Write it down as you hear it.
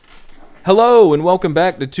Hello and welcome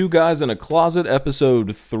back to Two Guys in a Closet,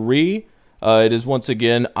 episode 3. It is once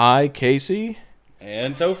again I, Casey.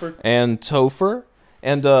 And Topher.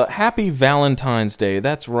 And happy Valentine's Day.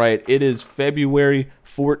 That's right, it is February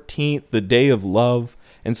 14th, the day of love.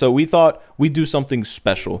 And so we thought we'd do something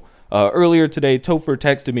special. Earlier today, Topher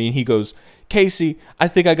texted me and he goes, Casey, I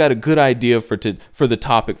think I got a good idea for the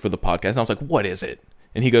topic for the podcast. And I was like, what is it?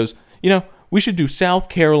 And he goes, we should do South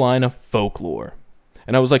Carolina folklore.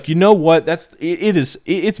 And I was like, you know what?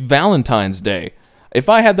 It's Valentine's Day. If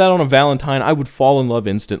I had that on a Valentine, I would fall in love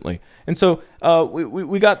instantly. And so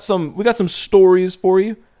we got some stories for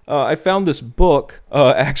you. I found this book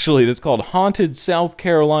actually that's called Haunted South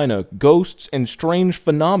Carolina: Ghosts and Strange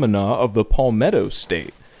Phenomena of the Palmetto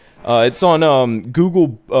State. It's on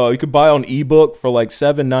Google. You could buy on ebook for like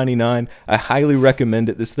 $7.99. I highly recommend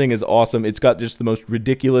it. This thing is awesome. It's got just the most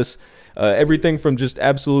ridiculous, everything from just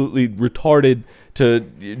absolutely retarded to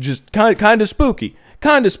just kind of spooky.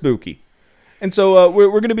 And so we're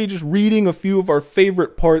going to be just reading a few of our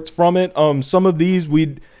favorite parts from it. Some of these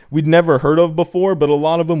we'd never heard of before, but a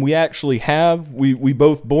lot of them we actually have. We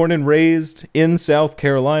both born and raised in South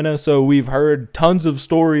Carolina, so we've heard tons of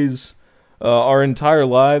stories our entire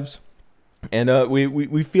lives. And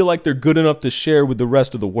we feel like they're good enough to share with the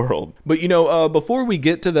rest of the world. But, before we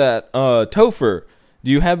get to that, Topher,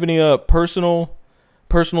 do you have any personal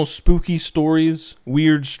spooky stories,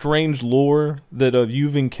 weird, strange lore that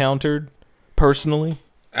you've encountered personally?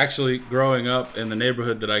 Actually, growing up in the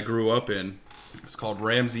neighborhood that I grew up in, it's called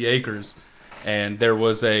Ramsey Acres, and there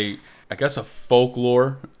was a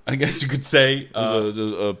folklore, I guess you could say.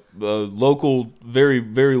 A local, very,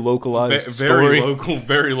 very localized story.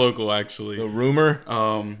 Very local, actually. A rumor?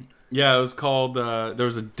 Yeah, it was called, there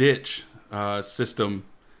was a ditch system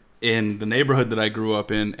in the neighborhood that I grew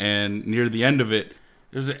up in, and near the end of it,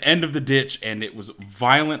 there's the end of the ditch, and it was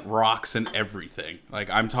violent rocks and everything. Like,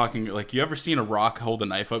 I'm talking, like, you ever seen a rock hold a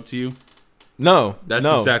knife up to you? No. That's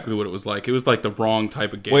exactly what it was like. It was like the wrong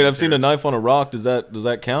type of game. Wait, I've seen a knife on a rock. Does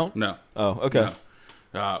that count? No. Oh, okay.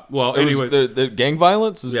 No. Well, anyway. The gang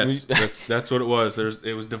violence? Yes, that's what it was.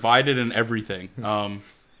 It was divided in everything.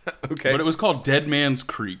 Okay. But it was called Dead Man's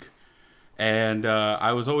Creek. And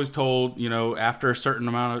I was always told, after a certain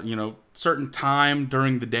amount of, certain time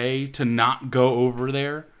during the day to not go over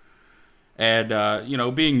there. And,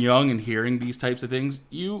 being young and hearing these types of things,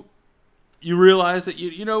 you realize that,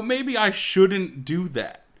 maybe I shouldn't do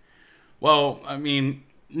that. Well, I mean,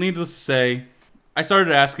 needless to say, I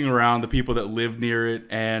started asking around the people that lived near it.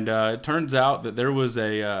 And it turns out that there was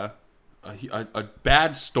a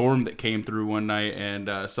bad storm that came through one night.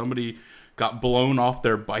 And somebody got blown off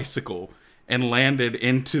their bicycle and landed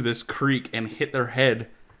into this creek and hit their head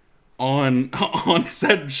on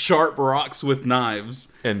said sharp rocks with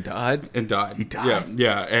knives. And died? He died.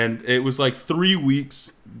 Yeah. And it was like 3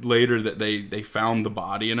 weeks later that they found the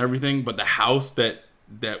body and everything. But the house that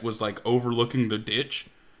was like overlooking the ditch,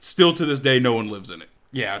 still to this day, no one lives in it.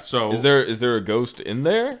 Yeah, so... Is there a ghost in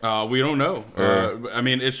there? We don't know. I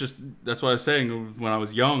mean, it's just... That's what I was saying. When I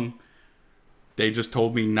was young, they just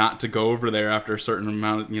told me not to go over there after a certain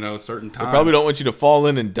amount, a certain time. They probably don't want you to fall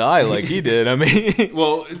in and die like he did. I mean...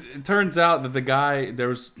 Well, it turns out that the guy... There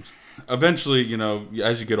was... Eventually,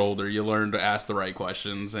 as you get older, you learn to ask the right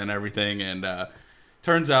questions and everything. And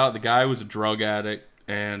turns out the guy was a drug addict.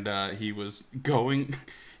 And he was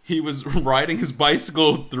riding his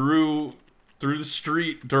bicycle through the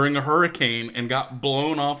street during a hurricane and got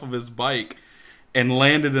blown off of his bike and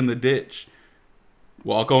landed in the ditch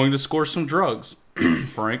while going to score some drugs.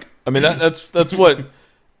 Frank. I mean, that's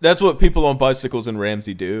what people on bicycles in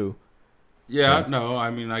Ramsey do. Yeah, no, I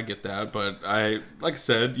mean, I get that, but like I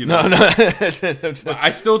said, No. I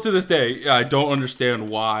still, to this day, I don't understand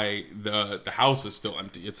why the house is still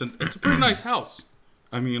empty. It's a pretty nice house.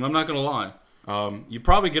 I mean, I'm not gonna lie. You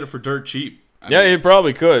probably get it for dirt cheap. You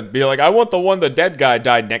probably could be like, I want the one the dead guy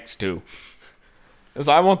died next to. Because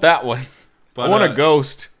I want that one. But, I want a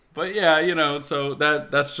ghost. But yeah, so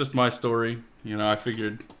that's just my story. I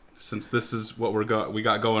figured since this is what we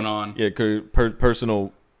got going on. Yeah,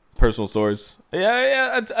 personal stories.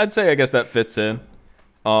 Yeah, I'd say I guess that fits in.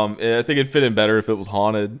 I think it'd fit in better if it was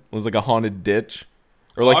haunted. It was like a haunted ditch.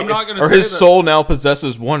 Or like, I'm not gonna or say his soul now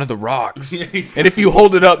possesses one of the rocks, and if you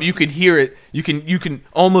hold it up, you can hear it. You can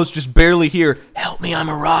almost just barely hear. Help me, I'm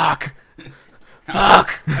a rock.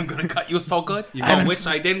 Fuck! I'm gonna cut you so good. I wish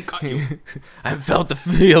I didn't cut you. I haven't felt the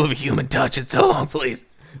feel of a human touch in so long. Please,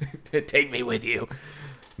 take me with you.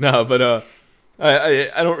 No, but I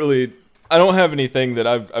don't have anything that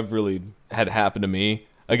I've really had happen to me.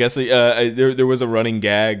 I guess there was a running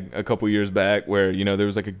gag a couple years back where there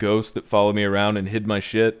was like a ghost that followed me around and hid my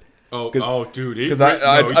shit. Dude,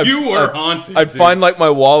 you were haunted. I'd find like my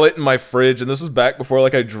wallet in my fridge, and this is back before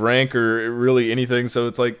like I drank or really anything. So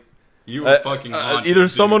it's like you were fucking haunted. Either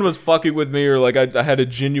someone was fucking with me, or like I had a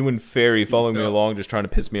genuine fairy following me along, just trying to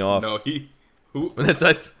piss me off. No, who? That's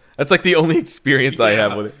like the only experience I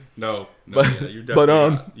have with it. No, you're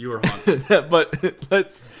definitely you were haunted.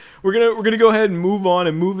 But we're gonna go ahead and move on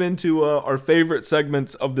and move into our favorite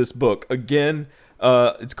segments of this book. Again,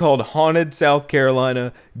 it's called Haunted South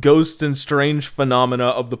Carolina: Ghosts and Strange Phenomena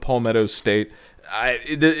of the Palmetto State.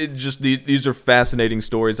 These are fascinating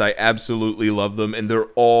stories. I absolutely love them, and they're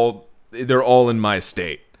all in my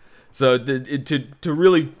state. So to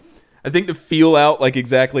really, I think, to feel out like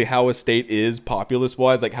exactly how a state is populace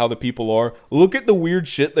wise, like how the people are, look at the weird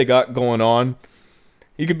shit they got going on.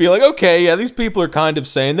 You could be like, okay, yeah, these people are kind of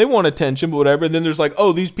sane, they want attention, but whatever. And then there's like,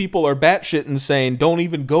 oh, these people are batshit insane, don't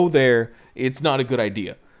even go there, it's not a good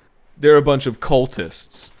idea. They're a bunch of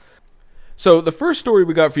cultists. So the first story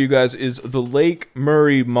we got for you guys is the Lake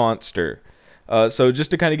Murray Monster. So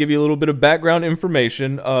just to kind of give you a little bit of background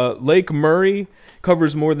information, Lake Murray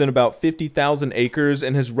covers more than about 50,000 acres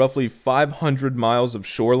and has roughly 500 miles of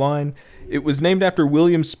shoreline. It was named after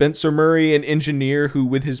William Spencer Murray, an engineer who,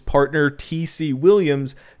 with his partner T.C.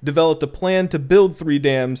 Williams, developed a plan to build 3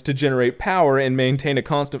 dams to generate power and maintain a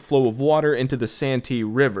constant flow of water into the Santee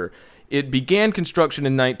River. It began construction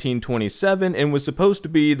in 1927 and was supposed to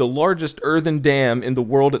be the largest earthen dam in the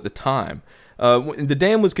world at the time. The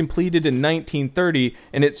dam was completed in 1930,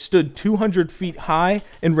 and it stood 200 feet high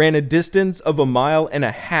and ran a distance of 1.5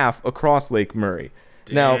 miles across Lake Murray.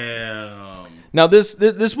 Damn. Now this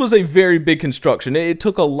was a very big construction. It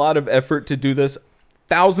took a lot of effort to do this.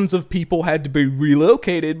 Thousands of people had to be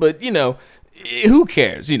relocated, but who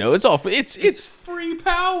cares? It's free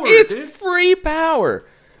power. It's free power.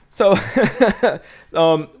 So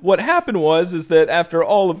what happened is that after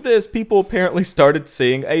all of this, people apparently started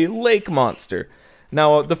seeing a lake monster.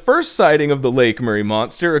 Now, the first sighting of the Lake Murray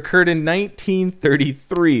Monster occurred in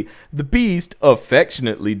 1933. The beast,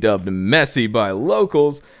 affectionately dubbed Messi by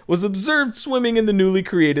locals, was observed swimming in the newly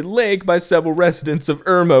created lake by several residents of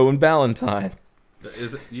Irmo and Ballantyne.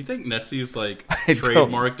 You think Nessie's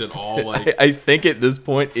trademarked at all? I think at this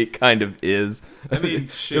point it kind of is. I mean,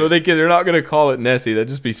 shit. They're not going to call it Nessie. That'd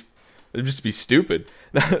just be stupid.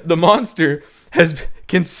 The monster has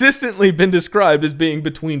consistently been described as being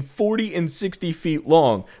between 40 and 60 feet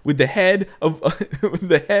long, with the head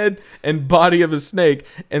and body of a snake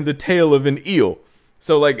and the tail of an eel.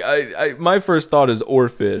 So, my first thought is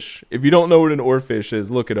oarfish. If you don't know what an oarfish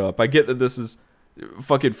is, look it up. I get that this is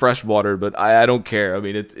fucking freshwater, but I don't care. I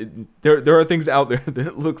mean, there are things out there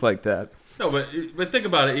that look like that. No, but think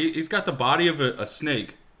about it. He's got the body of a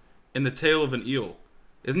snake and the tail of an eel.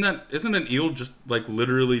 Isn't an eel just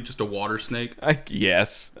literally just a water snake?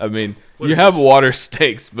 Yes. I mean, you have water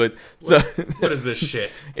snakes, but what is this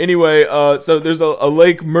shit? Anyway, so there's a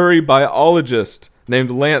Lake Murray biologist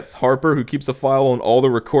named Lance Harper who keeps a file on all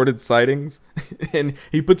the recorded sightings, and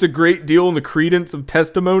he puts a great deal in the credence of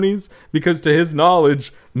testimonies because, to his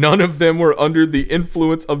knowledge, none of them were under the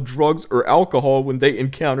influence of drugs or alcohol when they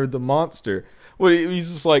encountered the monster. Well,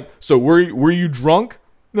 he's just like, so were you drunk?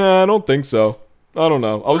 Nah, I don't think so. I don't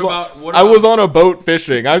know. I was on a boat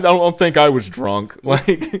fishing. I don't think I was drunk.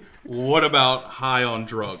 What about high on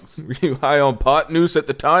drugs? Were you high on pot noose at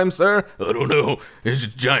the time, sir? I don't know. This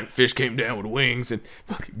giant fish came down with wings, and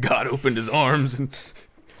God opened his arms. And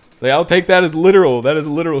I'll take that as literal. That is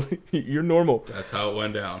literal. You're normal. That's how it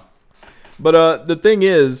went down. But the thing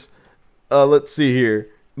is, let's see here.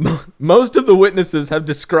 Most of the witnesses have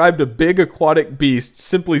described a big aquatic beast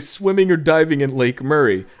simply swimming or diving in Lake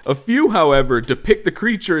Murray. A few, however, depict the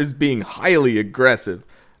creature as being highly aggressive.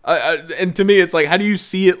 And to me, it's like, how do you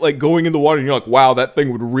see it going in the water and you're like, wow, that thing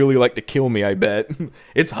would really like to kill me, I bet.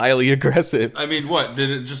 It's highly aggressive. I mean, what? Did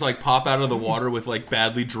it just pop out of the water with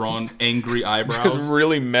badly drawn, angry eyebrows? It's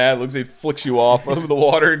really mad. Looks like it flicks you off of the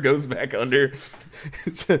water and goes back under.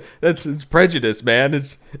 It's prejudice, man.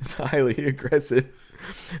 It's highly aggressive.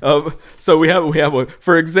 So we have one.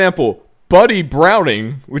 For example, Buddy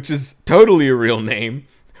Browning, which is totally a real name,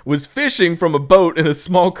 was fishing from a boat in a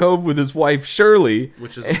small cove with his wife Shirley,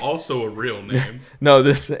 which is also a real name. No,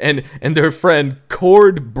 and their friend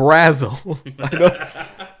Cord Brazel.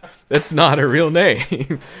 That's not a real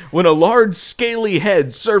name. When a large scaly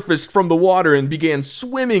head surfaced from the water and began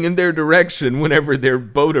swimming in their direction whenever their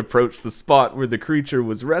boat approached the spot where the creature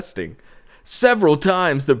was resting. Several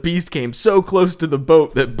times the beast came so close to the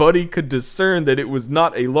boat that Buddy could discern that it was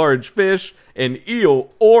not a large fish, an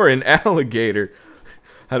eel, or an alligator.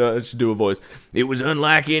 I should do a voice. It was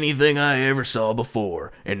unlike anything I ever saw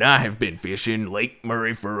before, and I have been fishing Lake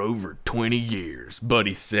Murray for over 20 years,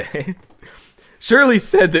 Buddy said. Shirley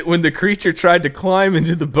said that when the creature tried to climb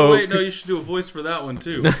into the boat... Wait, no, you should do a voice for that one,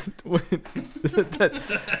 too.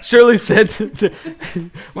 Shirley said that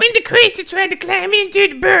when the creature tried to climb into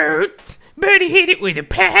the boat, Buddy hit it with a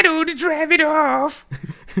paddle to drive it off.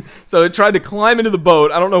 So it tried to climb into the boat.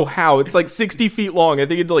 I don't know how. It's like 60 feet long. I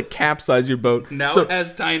think it had to like capsize your boat. Now so, it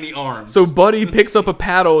has tiny arms. So Buddy picks up a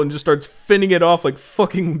paddle and just starts finning it off like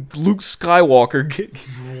fucking Luke Skywalker,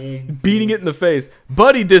 beating it in the face.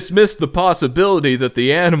 Buddy dismissed the possibility that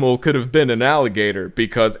the animal could have been an alligator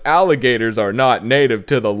because alligators are not native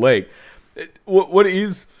to the lake.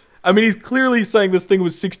 He's clearly saying this thing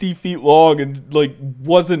was 60 feet long and like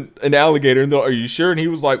wasn't an alligator. And are you sure? And he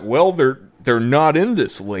was like, well, they're not in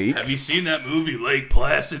this lake. Have you seen that movie Lake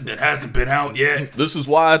Placid that hasn't been out yet? This is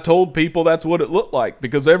why I told people that's what it looked like,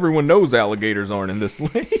 because everyone knows alligators aren't in this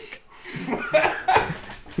lake.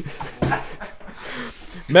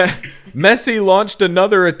 Messi launched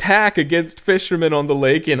another attack against fishermen on the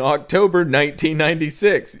lake in October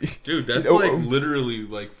 1996. Dude, that's like literally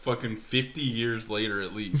like fucking 50 years later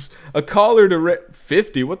at least. A caller to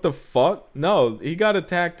 50? What the fuck? No, he got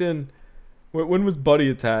attacked in... When was Buddy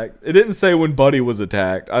attacked? It didn't say when Buddy was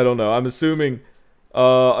attacked. I don't know. I'm assuming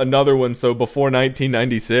another one, so before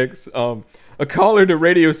 1996. A caller to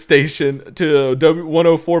radio station to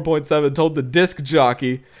 104.7 told the disc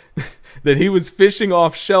jockey that he was fishing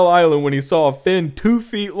off Shell Island when he saw a fin 2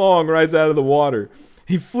 feet long rise out of the water.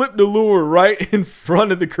 He flipped a lure right in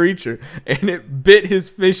front of the creature, and it bit his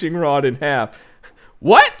fishing rod in half.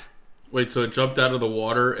 What? Wait, so it jumped out of the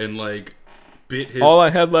water and like... All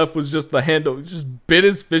I had left was just the handle. It just bit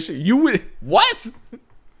his fishing. You would... What?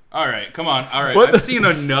 All right, come on. All right, I've seen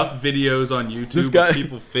enough videos on YouTube of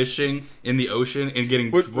people fishing in the ocean and getting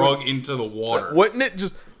dragged into the water. So, wouldn't it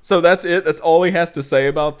just... So that's it? That's all he has to say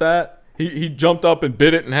about that? He jumped up and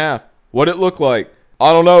bit it in half. What'd it look like?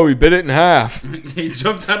 I don't know. He bit it in half. He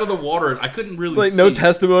jumped out of the water. I couldn't really see. no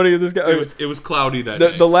testimony of this guy. It was cloudy that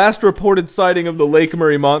day. The last reported sighting of the Lake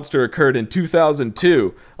Murray monster occurred in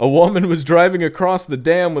 2002. A woman was driving across the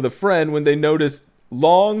dam with a friend when they noticed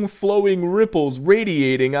long flowing ripples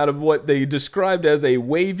radiating out of what they described as a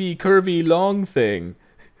wavy, curvy, long thing.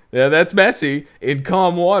 Yeah, that's messy in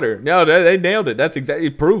calm water. No, they nailed it. That's exactly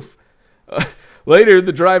proof. Later,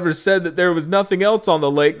 the driver said that there was nothing else on the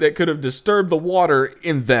lake that could have disturbed the water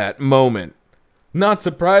in that moment. Not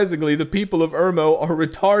surprisingly, the people of Irmo are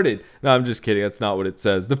retarded. No, I'm just kidding. That's not what it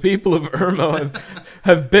says. The people of Irmo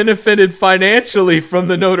have benefited financially from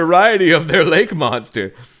the notoriety of their lake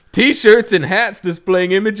monster. T-shirts and hats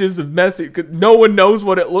displaying images of messy... No one knows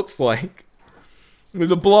what it looks like.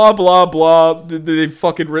 The blah, blah, blah. They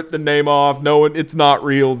fucking ripped the name off. No one... It's not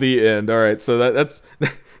real. The end. All right, so that's...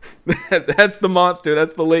 That's the monster.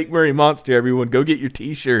 That's the Lake Murray monster. Everyone, go get your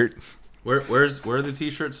T-shirt. Where are the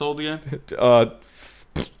T-shirts sold again? I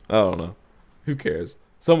don't know. Who cares?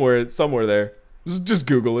 Somewhere there. Just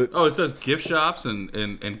Google it. Oh, it says gift shops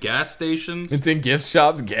and gas stations. It's in gift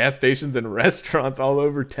shops, gas stations, and restaurants all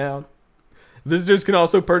over town. Visitors can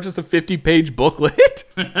also purchase a 50-page booklet.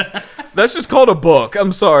 That's just called a book.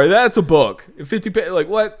 I'm sorry, that's a book. 50 like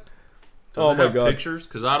what? Does it have pictures?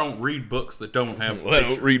 Because I don't read books that don't have pictures. I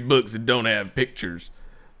don't read books that don't have pictures.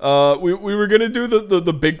 We were gonna do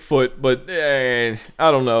the Bigfoot, but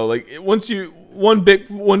I don't know. Like once you one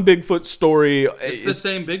Bigfoot story, it's the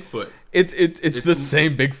same Bigfoot. It's the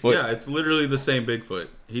same Bigfoot. Yeah, it's literally the same Bigfoot.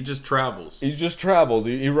 He just travels.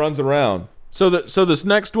 He runs around. So this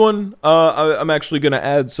next one, I'm actually gonna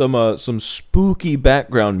add some spooky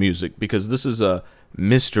background music because this is a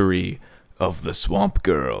mystery of the Swamp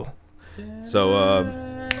Girl. So, all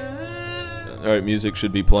right, music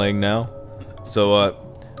should be playing now. So,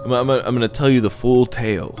 I'm gonna tell you the full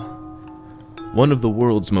tale. One of the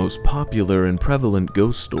world's most popular and prevalent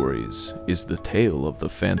ghost stories is the tale of the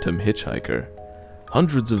Phantom Hitchhiker.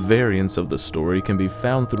 Hundreds of variants of the story can be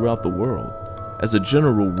found throughout the world. As a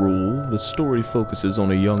general rule, the story focuses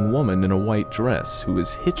on a young woman in a white dress who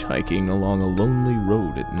is hitchhiking along a lonely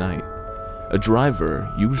road at night. A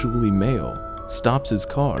driver, usually male, stops his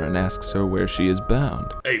car and asks her where she is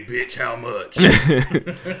bound. Hey bitch, how much?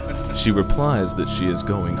 She replies that she is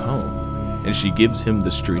going home, and she gives him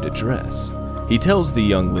the street address. He tells the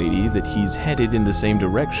young lady that he's headed in the same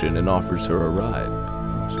direction and offers her a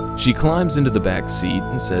ride. She climbs into the back seat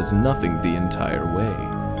and says nothing the entire way.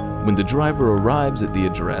 When the driver arrives at the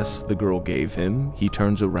address the girl gave him, he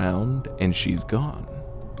turns around and she's gone.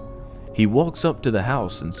 He walks up to the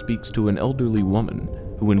house and speaks to an elderly woman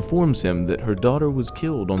who informs him that her daughter was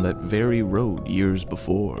killed on that very road years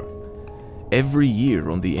before. Every year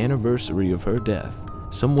on the anniversary of her death,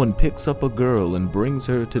 someone picks up a girl and brings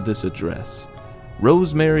her to this address.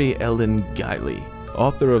 Rosemary Ellen Guiley,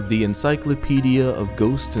 author of the Encyclopedia of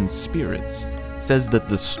Ghosts and Spirits, says that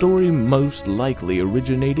the story most likely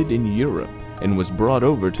originated in Europe and was brought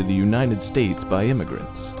over to the United States by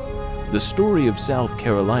immigrants. The story of South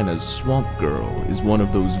Carolina's Swamp Girl is one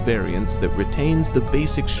of those variants that retains the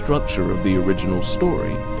basic structure of the original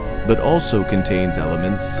story, but also contains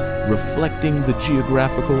elements reflecting the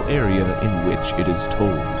geographical area in which it is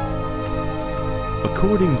told.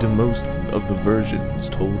 According to most of the versions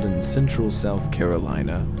told in central South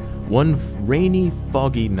Carolina, one rainy,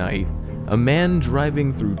 foggy night, a man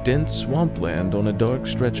driving through dense swampland on a dark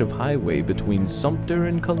stretch of highway between Sumter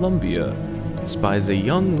and Columbia spies a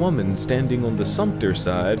young woman standing on the Sumter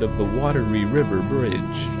side of the Watery River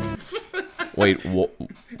Bridge. Wait,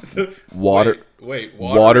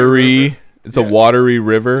 Watery? It's a watery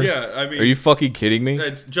river? Yeah, I mean... Are you fucking kidding me?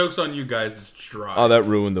 It's joke's on you guys, it's dry. Oh, that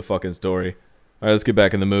ruined the fucking story. Alright, let's get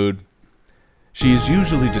back in the mood. She is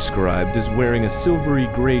usually described as wearing a silvery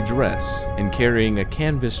gray dress and carrying a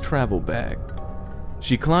canvas travel bag.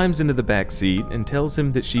 She climbs into the back seat and tells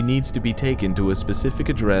him that she needs to be taken to a specific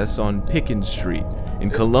address on Pickens Street in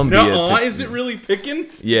Columbia. No, is it really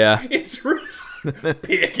Pickens? Yeah. It's really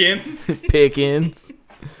Pickens. Pickens.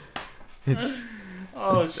 It's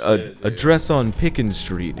Oh shit. a dress on Pickens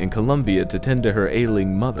Street in Columbia to tend to her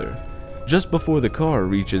ailing mother. Just before the car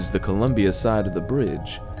reaches the Columbia side of the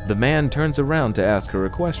bridge, the man turns around to ask her a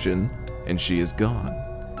question, and she is gone.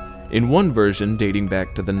 In one version dating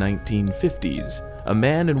back to the 1950s, a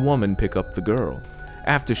man and woman pick up the girl.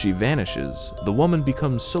 After she vanishes, the woman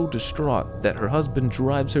becomes so distraught that her husband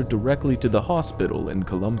drives her directly to the hospital in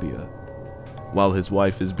Columbia. While his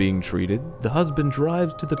wife is being treated, the husband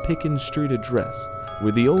drives to the Pickens Street address,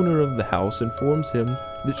 where the owner of the house informs him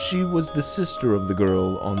that she was the sister of the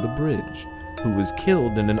girl on the bridge, who was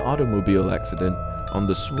killed in an automobile accident on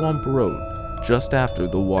the Swamp Road just after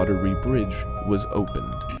the Watery Bridge was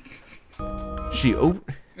opened.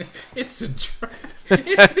 It's a dry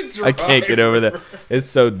I can't get over that. It's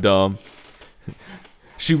so dumb.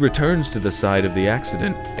 She returns to the site of the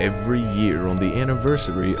accident every year on the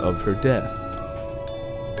anniversary of her death.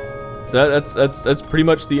 So that's pretty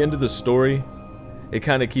much the end of the story. It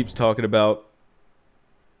kind of keeps talking about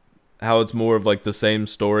how it's more of like the same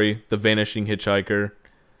story, the vanishing hitchhiker.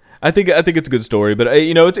 I think it's a good story, but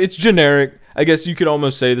it's generic. I guess you could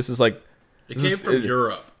almost say this is like it came from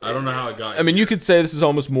Europe. I don't know how it got. I mean, you could say this is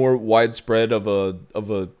almost more widespread of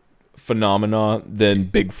a phenomena than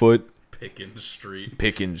Bigfoot. Pickens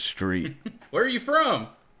Street. Where are you from?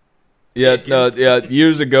 Yeah,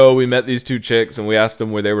 years ago we met these two chicks and we asked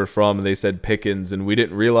them where they were from and they said Pickens, and we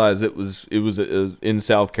didn't realize it was in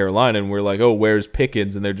South Carolina, and we're like, "Oh, where's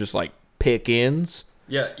Pickens?" And they're just like, "Pickens?"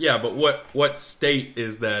 Yeah, but what state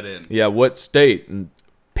is that in? Yeah, what state? And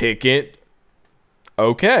Pickens.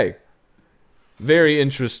 Okay. Very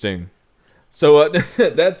interesting. So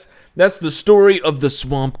that's the story of the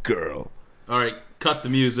Swamp Girl. All right, cut the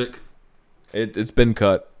music. It's been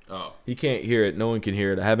cut. Oh. You can't hear it. No one can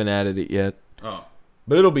hear it. I haven't added it yet. Oh.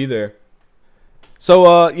 But it'll be there. So,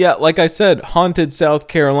 like I said, Haunted South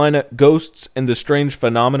Carolina, Ghosts and the Strange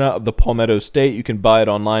Phenomena of the Palmetto State. You can buy it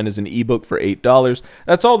online as an ebook for $8.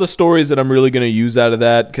 That's all the stories that I'm really going to use out of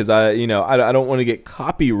that, because I don't want to get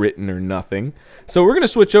copywritten or nothing. So we're going to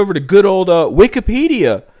switch over to good old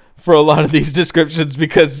Wikipedia for a lot of these descriptions,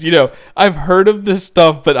 because, I've heard of this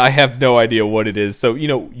stuff, but I have no idea what it is. So,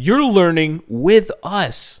 you're learning with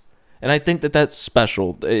us. And I think that that's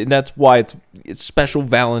special. And that's why it's special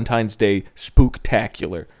Valentine's Day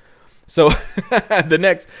spooktacular. So the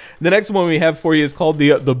next one we have for you is called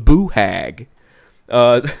the Boo Hag.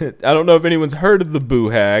 I don't know if anyone's heard of the Boo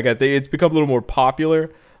Hag. I think it's become a little more popular.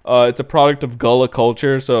 It's a product of Gullah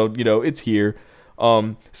culture, so it's here.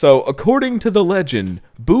 So according to the legend,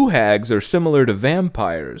 Boo Hags are similar to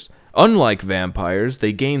vampires. Unlike vampires,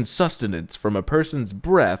 they gain sustenance from a person's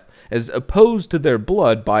breath as opposed to their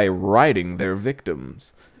blood by riding their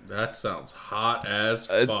victims. That sounds hot as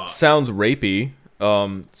fuck. It sounds rapey.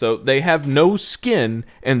 So they have no skin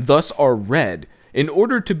and thus are red. In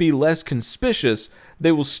order to be less conspicuous,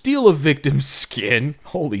 they will steal a victim's skin,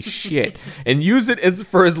 holy shit, and use it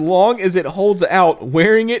for as long as it holds out,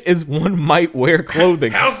 wearing it as one might wear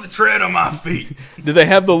clothing. How's the tread on my feet? Do they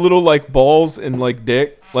have the little balls and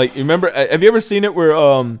dick? You remember? Have you ever seen it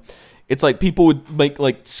where it's people would make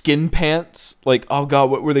skin pants? Oh god,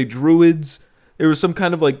 what were they? Druids? There was some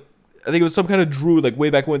kind of I think it was some kind of druid, like way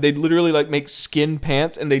back when. They'd literally like make skin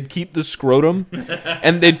pants, and they'd keep the scrotum,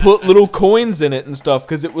 and they'd put little coins in it and stuff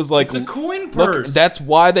because it was like It's a coin purse. Look, that's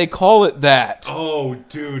why they call it that. Oh,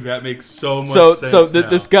 dude, that makes so much sense. So now.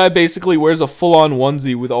 this guy basically wears a full-on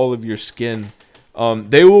onesie with all of your skin.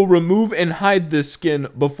 They will remove and hide this skin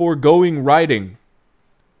before going riding.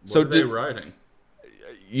 What are they riding?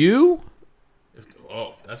 You?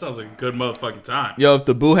 Oh, that sounds like a good motherfucking time. Yo, if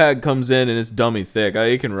the boo hag comes in and it's dummy thick,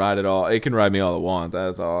 it can ride it all. It can ride me all it wants.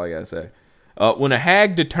 That's all I gotta say. When a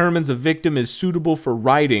hag determines a victim is suitable for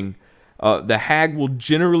riding, the hag will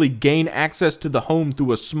generally gain access to the home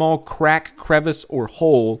through a small crack, crevice, or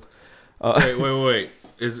hole. Wait.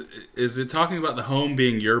 Is it talking about the home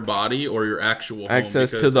being your body or your actual home?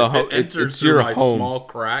 Access Because to the if home. it enters It's through your my home. small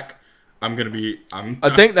crack, I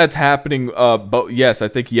think that's happening. Yes, I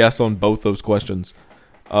think yes on both those questions.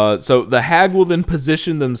 So the hag will then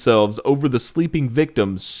position themselves over the sleeping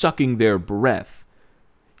victims, sucking their breath.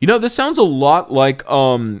 You know, this sounds a lot like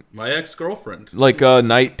my ex-girlfriend.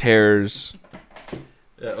 Night terrors.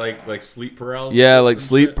 Like sleep paralysis. Yeah, like and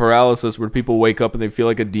sleep shit? paralysis, where people wake up and they feel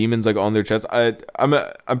like a demon's like on their chest.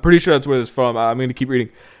 I'm pretty sure that's where this is from. I'm going to keep reading.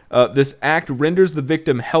 This act renders the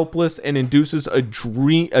victim helpless and induces a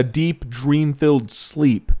deep dream-filled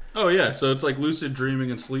sleep. Oh yeah, so it's like lucid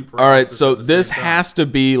dreaming and sleep paralysis. All right, so at the this same time. has to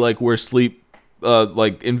be like where sleep,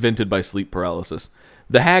 invented by sleep paralysis.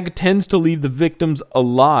 The hag tends to leave the victims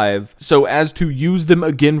alive so as to use them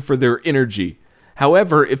again for their energy.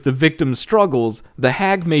 However, if the victim struggles, the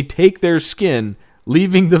hag may take their skin,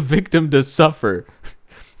 leaving the victim to suffer.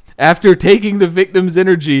 After taking the victim's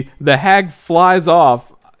energy, the hag flies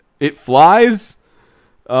off. It flies?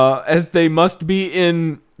 As they must be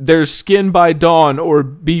in their skin by dawn or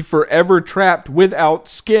be forever trapped without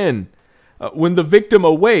skin. When the victim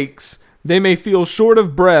awakes, they may feel short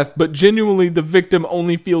of breath, but genuinely the victim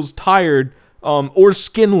only feels tired or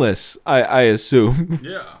skinless, I assume.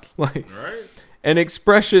 Yeah. Like, Right? an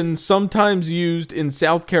expression sometimes used in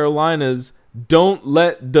South Carolina's "Don't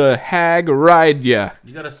let the hag ride ya."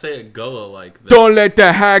 You gotta say it Gullah like that. Don't let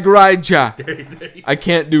the hag ride ya. I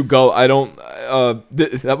can't do go. I don't.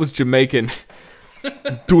 That was Jamaican.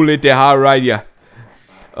 Don't let the hag ride ya.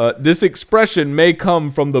 This expression may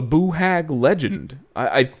come from the boo hag legend.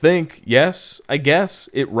 I think, yes, I guess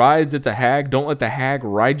it rides. It's a hag. Don't let the hag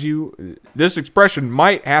ride you. This expression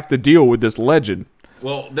might have to deal with this legend.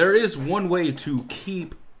 Well, there is one way to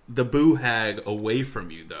keep the boo hag away from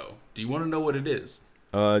you, though. Do you want to know what it is?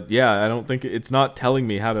 Yeah, I don't think it's not telling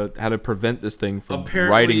me how to prevent this thing from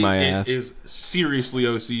Apparently, riding my ass. it is seriously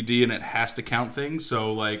OCD, and it has to count things.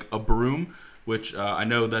 So, like a broom, which I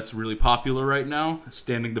know that's really popular right now,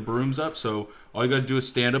 standing the brooms up. So all you gotta do is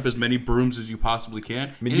stand up as many brooms as you possibly can.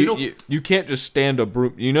 I mean, you can't just stand a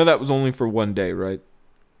broom. You know that was only for one day, right?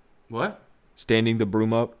 What? Standing the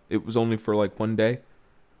broom up, it was only for like one day.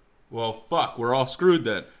 Well, fuck, we're all screwed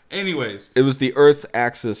then. Anyways. It was the Earth's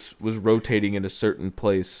axis was rotating in a certain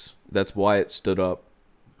place. That's why it stood up.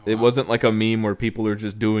 It wasn't like a meme where people are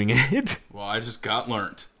just doing it. Well, I just got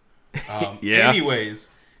learnt. Yeah.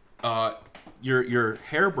 Anyways, your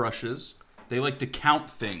hairbrushes, they like to count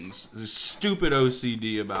things. There's stupid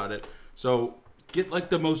OCD about it. So get like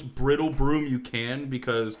the most brittle broom you can,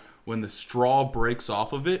 because when the straw breaks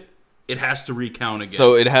off of it, it has to recount again.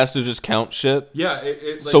 So it has to just count shit. Yeah.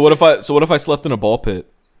 So what if I slept in a ball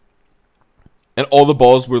pit, and all the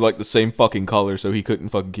balls were like the same fucking color, so he couldn't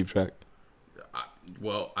fucking keep track?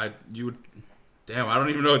 Well, you would. Damn, I don't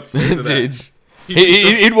even know what to say to that.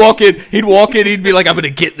 He'd walk in, he'd be like, "I'm gonna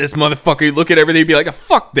get this motherfucker." He'd look at everything, he'd be like,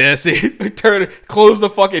 "Fuck this." He'd close the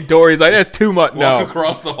fucking door. He's like, "That's too much." Walk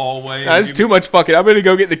across the hallway. That's too much fucking. I'm gonna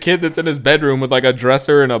go get the kid that's in his bedroom with like a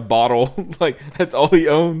dresser and a bottle. Like, that's all he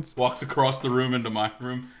owns. Walks across the room into my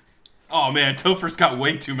room. Oh man, Topher's got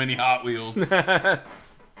way too many Hot Wheels.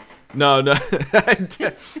 No.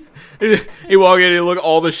 He'd walk in, he'd look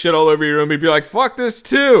all the shit all over your room. He'd be like, "Fuck this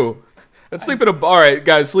too." Let's sleep in a all right,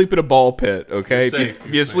 guys. Sleep in a ball pit, okay? If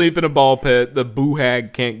you sleep in a ball pit, the boo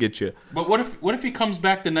hag can't get you. But what if he comes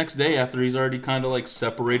back the next day after he's already kind of like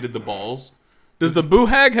separated the balls? Does the boo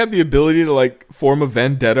hag have the ability to like form a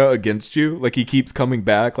vendetta against you? Like he keeps coming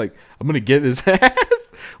back, like, I'm gonna get his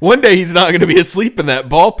ass. One day he's not gonna be asleep in that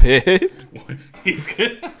ball pit.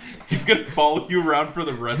 He's gonna follow you around for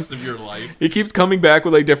the rest of your life. He keeps coming back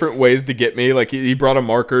with like different ways to get me. Like he brought a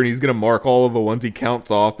marker and he's gonna mark all of the ones he counts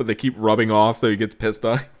off, but they keep rubbing off, so he gets pissed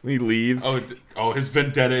off. He leaves. Oh, his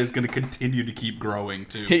vendetta is gonna continue to keep growing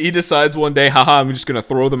too. He decides one day, haha, I'm just gonna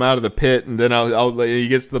throw them out of the pit, and then he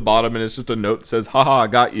gets to the bottom and it's just a note that says, haha, I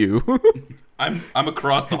got you. I'm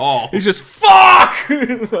across the hall. He's just fuck.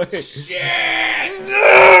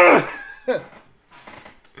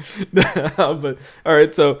 But all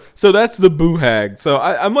right, so that's the boo hag. So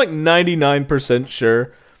I'm like 99%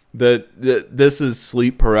 sure that this is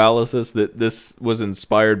sleep paralysis. That this was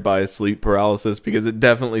inspired by sleep paralysis because it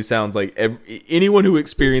definitely sounds like anyone who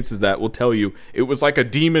experiences that will tell you it was like a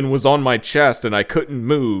demon was on my chest and I couldn't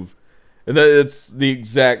move. And it's the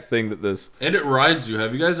exact thing that this. And it rides you.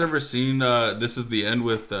 Have you guys ever seen This Is the End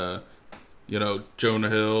with, Jonah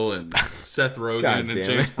Hill and Seth Rogen and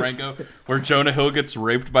James Franco, where Jonah Hill gets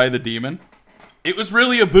raped by the demon? It was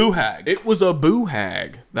really a boo hag. It was a boo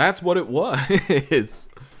hag. That's what it was.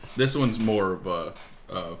 This one's more of a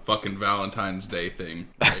fucking Valentine's Day thing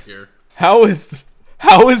right here. How is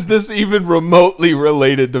this even remotely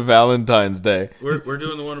related to Valentine's Day? We're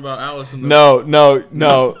doing the one about Alice in the... No.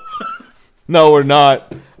 No, we're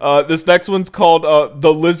not. This next one's called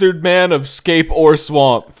The Lizard Man of Scape or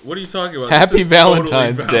Swamp. What are you talking about? Happy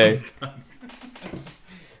Valentine's Day.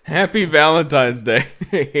 Happy Valentine's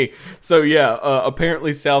Day. So, yeah,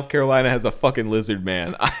 apparently South Carolina has a fucking lizard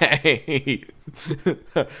man.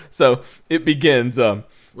 So, it begins...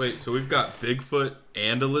 Wait, so we've got Bigfoot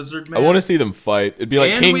and a lizard man? I want to see them fight. It'd be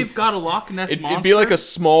like and we've got a Loch Ness monster? It'd be like a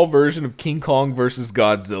small version of King Kong versus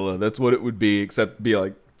Godzilla. That's what it would be, except it'd be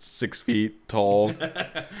like 6 feet tall,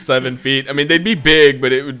 7 feet. I mean, they'd be big,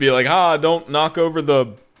 but it would be like, don't knock over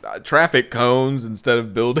the traffic cones instead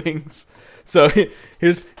of buildings. So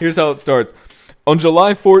here's how it starts. On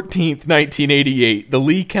July 14th, 1988, the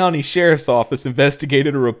Lee County Sheriff's Office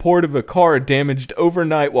investigated a report of a car damaged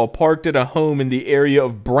overnight while parked at a home in the area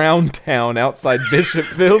of Browntown outside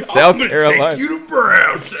Bishopville, South Carolina. Take you to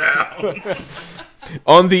Browntown.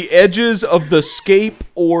 On the edges of the Scape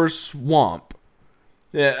or Swamp.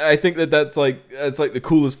 Yeah, I think that's like the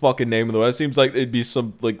coolest fucking name in the world. It seems like it'd be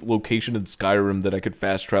some like location in Skyrim that I could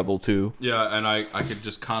fast travel to. Yeah, and I could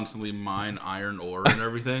just constantly mine iron ore and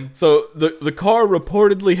everything. So the car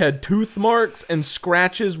reportedly had tooth marks and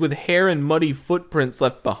scratches with hair and muddy footprints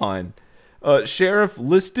left behind. Sheriff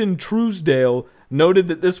Liston Truesdale noted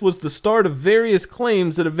that this was the start of various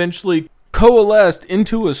claims that eventually coalesced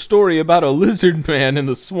into a story about a lizard man in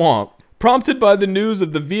the swamp. Prompted by the news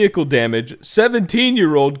of the vehicle damage,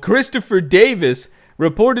 17-year-old Christopher Davis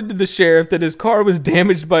reported to the sheriff that his car was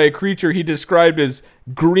damaged by a creature he described as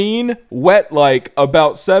green, wet-like,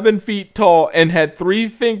 about 7 feet tall, and had 3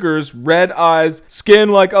 fingers, red eyes, skin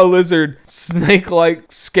like a lizard,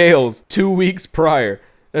 snake-like scales 2 weeks prior.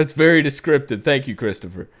 That's very descriptive. Thank you,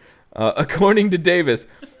 Christopher. According to Davis,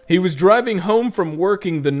 he was driving home from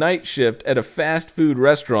working the night shift at a fast food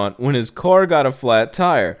restaurant when his car got a flat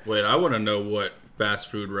tire. Wait, I want to know what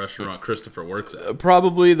fast food restaurant Christopher works at.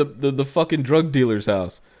 Probably the fucking drug dealer's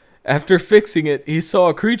house. After fixing it, he saw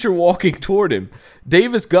a creature walking toward him.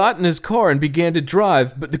 Davis got in his car and began to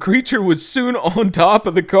drive, but the creature was soon on top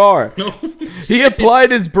of the car. No. He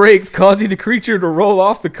applied his brakes, causing the creature to roll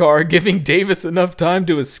off the car, giving Davis enough time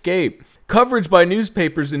to escape. Coverage by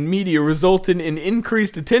newspapers and media resulted in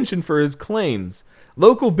increased attention for his claims.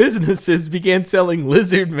 Local businesses began selling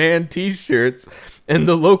Lizard Man t-shirts, and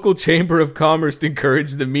the local Chamber of Commerce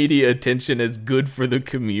encouraged the media attention as good for the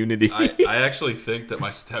community. I actually think that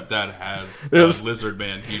my stepdad has a Lizard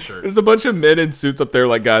Man t-shirt. There's a bunch of men in suits up there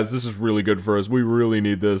like, guys, this is really good for us. We really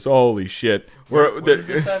need this. Holy shit. Where is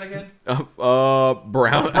this at again?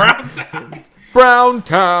 Browntown.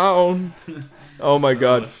 Browntown. Oh my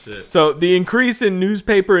god. Oh, so the increase in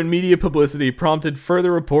newspaper and media publicity prompted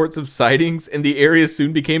further reports of sightings, and the area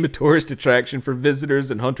soon became a tourist attraction for visitors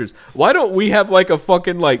and hunters. Why don't we have like a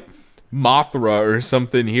fucking like Mothra or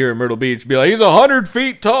something here in Myrtle Beach? Be like, he's 100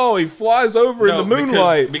 feet tall, he flies over in the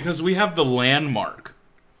moonlight. Because we have the landmark.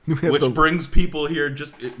 Which brings people here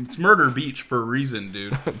it's Murder Beach for a reason,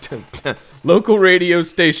 dude. Local radio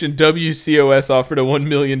station WCOS offered a $1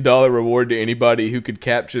 million reward to anybody who could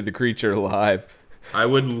capture the creature alive. I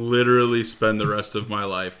would literally spend the rest of my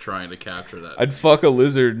life trying to capture that. I'd fuck a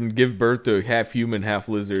lizard and give birth to a half human, half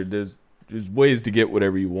lizard. There's ways to get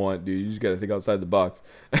whatever you want, dude. You just gotta think outside the box.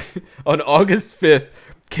 On August 5th,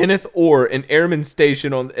 Kenneth Orr, an airman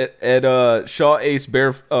stationed at Shaw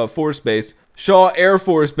Air Force Base,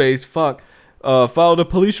 filed a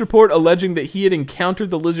police report alleging that he had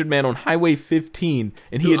encountered the lizard man on Highway 15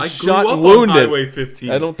 and he had shot and wounded. On Highway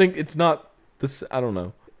 15. I don't think it's not this. I don't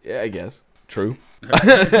know. Yeah, I guess true.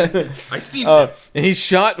 I seen it. And he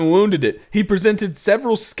shot and wounded it. He presented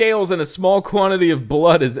several scales and a small quantity of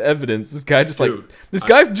blood as evidence. This guy just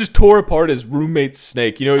just tore apart his roommate's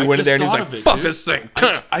snake. You know, he went in there and he was like, "Fuck this thing."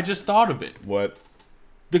 I just thought of it. What?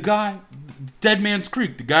 The guy, Dead Man's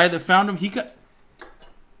Creek, the guy that found him,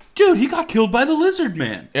 Dude, he got killed by the lizard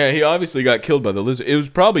man. Yeah, he obviously got killed by the lizard. It was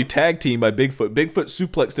probably tag team by Bigfoot. Bigfoot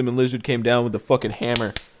suplexed him and Lizard came down with the fucking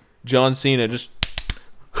hammer. John Cena just...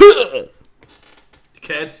 You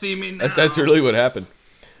can't see me now. That's really what happened.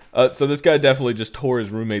 So this guy definitely just tore his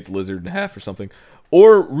roommate's lizard in half or something.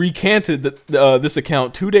 Or recanted this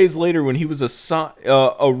account 2 days later when he was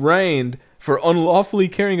arraigned for unlawfully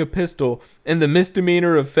carrying a pistol and the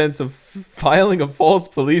misdemeanor offense of filing a false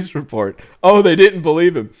police report. Oh, they didn't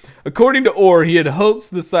believe him. According to Orr, he had hoaxed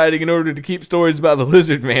the sighting in order to keep stories about the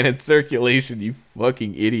lizard man in circulation, you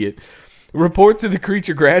fucking idiot. Reports of the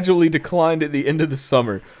creature gradually declined at the end of the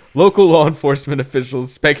summer. Local law enforcement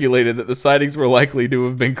officials speculated that the sightings were likely to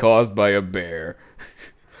have been caused by a bear.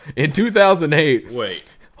 In 2008... Wait.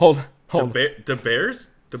 Hold. Do bears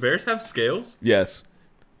have scales? Yes.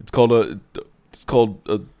 It's called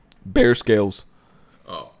bear scales.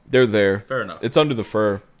 Oh. They're there. Fair enough. It's under the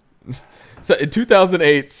fur. So in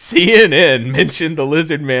 2008, CNN mentioned the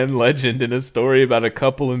lizard man legend in a story about a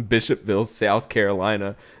couple in Bishopville, South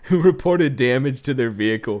Carolina, who reported damage to their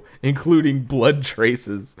vehicle, including blood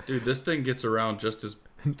traces. Dude, this thing gets around just as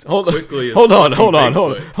Hold quickly as on.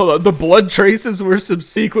 Bigfoot. The blood traces were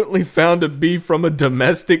subsequently found to be from a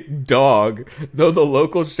domestic dog, though the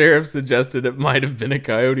local sheriff suggested it might have been a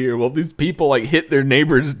coyote or wolf. These people like hit their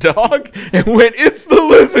neighbor's dog and went, "It's the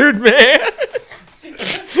lizard man."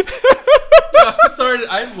 I'm sorry,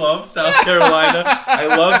 I love South Carolina. I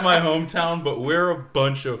love my hometown, but we're a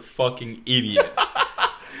bunch of fucking idiots.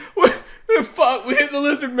 Fuck, we hit the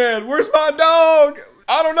lizard man. Where's my dog?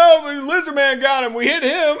 I don't know, but the lizard man got him. We hit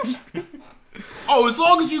him. Oh, as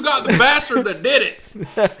long as you got the bastard that did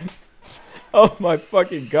it. Oh my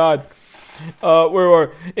fucking god.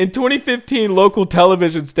 In 2015, local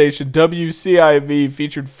television station WCIV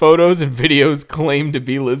featured photos and videos claimed to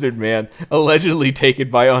be Lizard Man, allegedly taken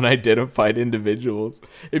by unidentified individuals.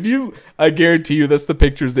 I guarantee you that's the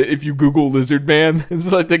pictures that if you Google Lizard Man,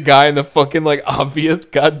 it's like the guy in the fucking like obvious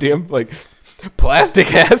goddamn like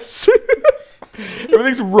plastic ass.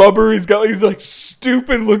 Everything's rubber. He's got these like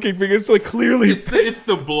stupid looking fingers. It's like clearly it's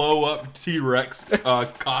the blow up T-Rex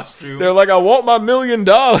costume. They're like, I want my $1 million.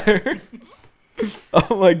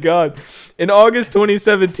 Oh my god. In August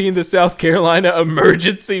 2017, the South Carolina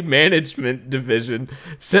Emergency Management Division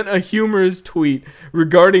sent a humorous tweet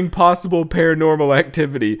regarding possible paranormal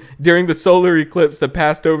activity during the solar eclipse that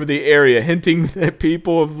passed over the area, hinting that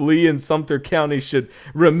people of Lee and Sumter County should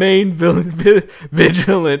remain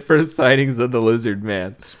vigilant for sightings of the lizard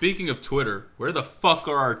man. Speaking of Twitter, where the fuck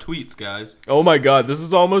are our tweets, guys? Oh my god, this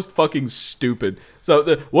is almost fucking stupid.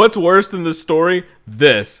 So what's worse than the story?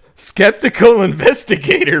 This. Skeptical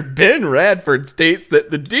investigator Ben Radford states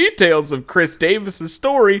that the details of Chris Davis's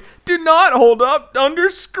story do not hold up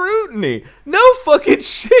under scrutiny. No fucking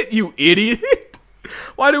shit, you idiot.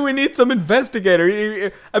 Why do we need some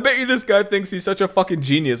investigator? I bet you this guy thinks he's such a fucking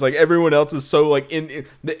genius. Like everyone else is so like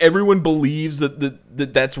everyone believes that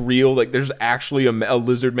that's real. Like there's actually a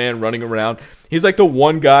lizard man running around. He's like the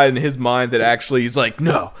one guy in his mind that actually he's like,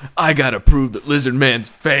 no, I gotta prove that lizard man's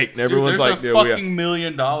fake. And everyone's dude, like, there's a fucking $1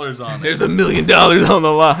 million on it. There's $1 million on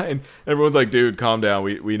the line. Everyone's like, dude, calm down.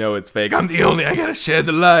 We know it's fake. I gotta share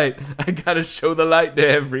the light. I gotta show the light to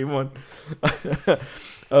everyone.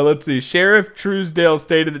 Let's see. Sheriff Truesdale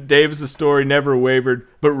stated that Davis' story never wavered,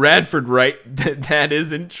 but Radford that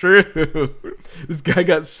isn't true. This guy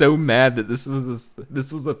got so mad that this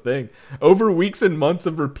was a thing. Over weeks and months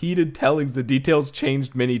of repeated tellings, the details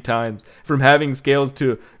changed many times, from having scales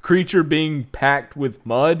to creature being packed with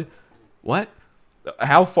mud. What?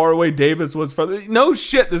 How far away Davis was from? No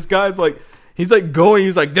shit. This guy's like. He's like,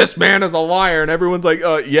 this man is a liar. And everyone's like,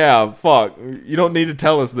 yeah, fuck. You don't need to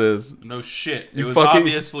tell us this. No shit. It was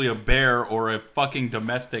obviously a bear or a fucking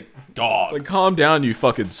domestic dog. It's like, calm down, you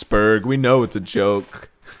fucking spurg. We know it's a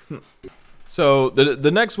joke. So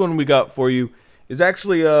the next one we got for you is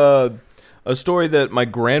actually a story that my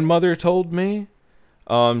grandmother told me.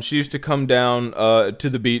 She used to come down to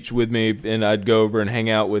the beach with me, and I'd go over and hang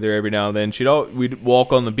out with her every now and then. We'd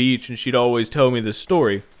walk on the beach, and she'd always tell me this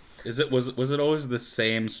story. Was it always the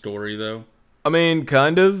same story though? I mean,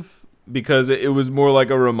 kind of, because it was more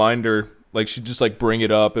like a reminder. Like she'd just like bring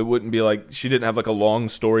it up. It wouldn't be like she didn't have like a long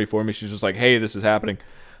story for me. She's just like, hey, this is happening.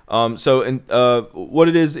 What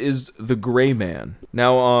it is the Gray Man.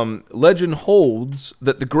 Now, legend holds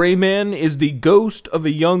that the Gray Man is the ghost of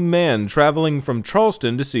a young man traveling from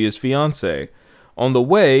Charleston to see his fiancée. On the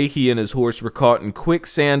way, he and his horse were caught in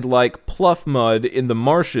quicksand-like pluff mud in the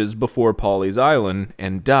marshes before Pawleys Island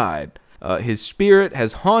and died. His spirit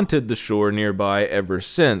has haunted the shore nearby ever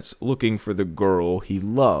since, looking for the girl he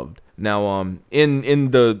loved. Now,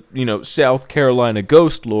 in the South Carolina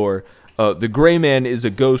ghost lore, the Gray Man is a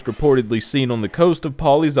ghost reportedly seen on the coast of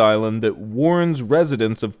Pawleys Island that warns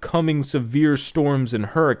residents of coming severe storms and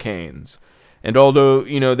hurricanes. And although,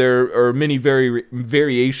 there are many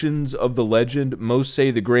variations of the legend, most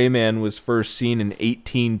say the Gray Man was first seen in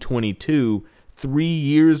 1822, 3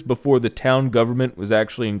 years before the town government was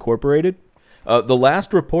actually incorporated. The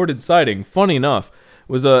last reported sighting, funny enough,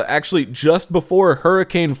 was actually just before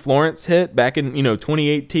Hurricane Florence hit back in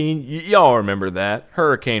 2018. Y'all remember that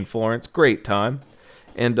Hurricane Florence, great time.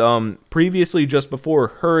 And previously, just before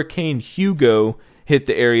Hurricane Hugo hit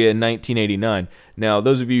the area in 1989. Now,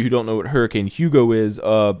 those of you who don't know what Hurricane Hugo is,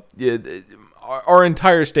 our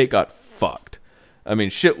entire state got fucked. I mean,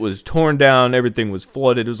 shit was torn down, everything was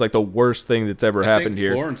flooded. It was like the worst thing that's ever happened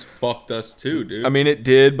here. Florence fucked us too, dude. I mean, it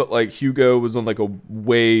did, but like Hugo was on like a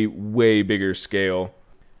way, way bigger scale.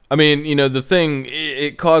 I mean, the thing,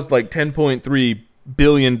 it caused like $10.3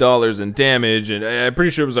 billion in damage, and I'm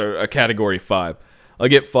pretty sure it was a Category 5.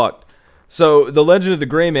 Like, it fucked. So, the legend of the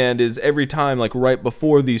Gray Man is every time, like right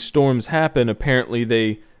before these storms happen, apparently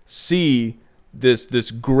they see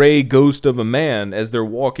this gray ghost of a man as they're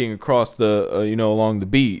walking across the, along the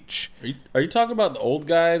beach. Are you talking about the old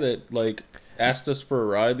guy that, like, asked us for a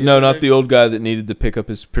ride? No, not the old guy that needed to pick up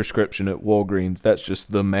his prescription at Walgreens. That's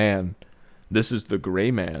just the man. This is the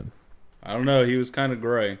Gray Man. I don't know. He was kind of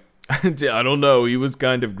gray. I don't know. He was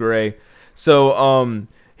kind of gray. So,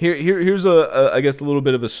 here's I guess a little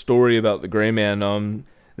bit of a story about the Gray Man.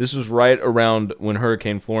 This was right around when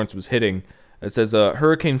Hurricane Florence was hitting. It says,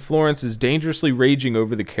 Hurricane Florence is dangerously raging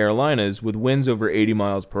over the Carolinas with winds over 80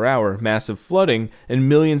 miles per hour, massive flooding, and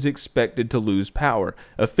millions expected to lose power.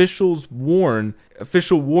 Official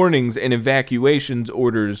warnings and evacuations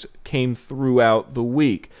orders came throughout the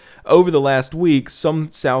week. Over the last week,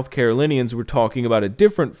 some South Carolinians were talking about a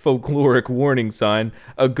different folkloric warning sign,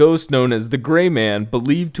 a ghost known as the Gray Man,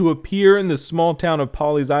 believed to appear in the small town of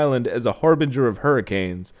Pawleys Island as a harbinger of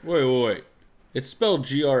hurricanes. Wait. It's spelled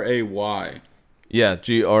Gray. Yeah,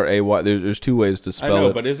 Gray. There's two ways to spell it. I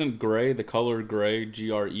know, but isn't gray, the color gray,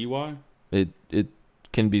 Grey? It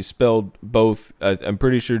can be spelled both. I'm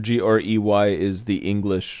pretty sure Grey is the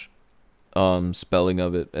English spelling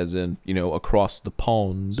of it, as in, across the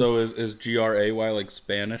pond. So is Gray like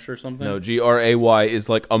Spanish or something? No, Gray is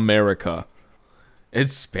like America.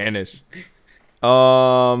 It's Spanish.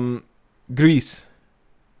 Gris.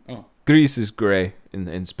 Oh. Gris is gray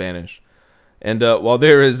in Spanish. And while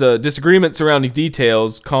there is disagreement surrounding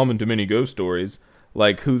details common to many ghost stories,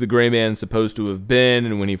 like who the Gray Man is supposed to have been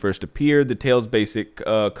and when he first appeared, the tale's basic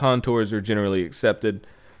contours are generally accepted.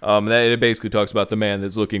 It basically talks about the man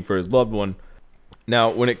that's looking for his loved one. Now,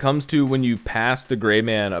 when it comes to when you pass the Gray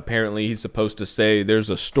Man, apparently he's supposed to say, "There's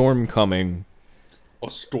a storm coming." A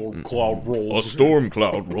storm cloud rolls. A storm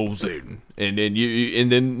cloud rolls in, and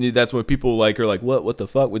then that's when people are like, "What the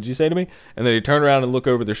fuck would you say to me?" And then they turn around and look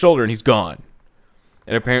over their shoulder, and he's gone.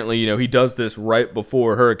 And apparently, he does this right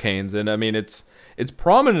before hurricanes, and I mean, it's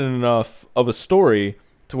prominent enough of a story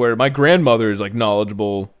to where my grandmother is like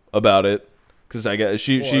knowledgeable about it. Because I guess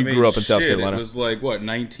she grew up in South Carolina. It was like, what,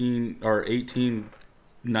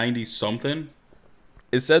 1890 something?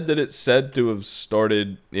 It said that it's said to have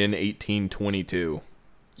started in 1822.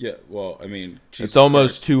 Yeah, well, I mean... it's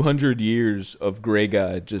almost 200 years of Gray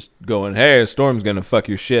Guy just going, "Hey, a storm's going to fuck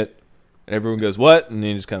your shit." And everyone goes, "What?" And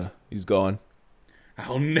then he's gone.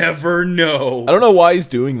 I'll never know. I don't know why he's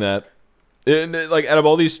doing that. And, like, out of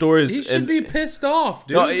all these stories, he should be pissed off,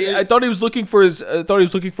 dude. No, I thought he was looking for his.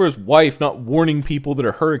 Wife, not warning people that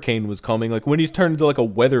a hurricane was coming. Like when he's turned into like a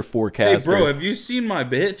weather forecaster. Hey, bro, have you seen my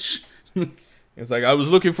bitch? It's like, I was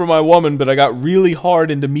looking for my woman, but I got really hard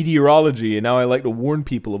into meteorology, and now I like to warn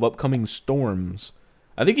people of upcoming storms.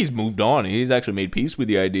 I think he's moved on. He's actually made peace with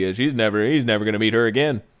the idea. He's never gonna meet her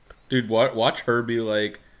again. Dude, watch her be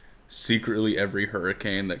like secretly every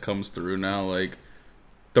hurricane that comes through now, like.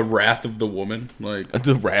 The wrath of the woman, like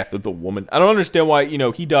the wrath of the woman. I don't understand why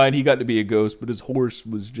he died. He got to be a ghost, but his horse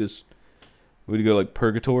was just. Would he go like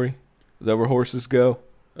purgatory? Is that where horses go?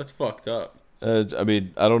 That's fucked up. I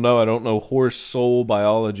mean, I don't know. I don't know horse soul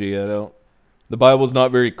biology. The Bible's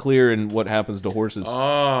not very clear in what happens to horses.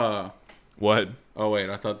 What? Oh wait,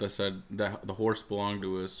 I thought that said that the horse belonged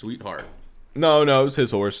to his sweetheart. No, it was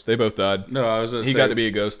his horse. They both died. No, I was. He got to be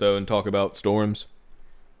a ghost though and talk about storms.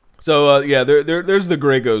 So, there's the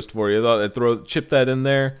Gray Ghost for you. I thought I'd chip that in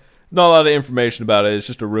there. Not a lot of information about it. It's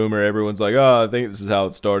just a rumor. Everyone's like, "Oh, I think this is how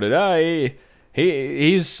it started."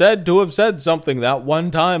 He's said to have said something that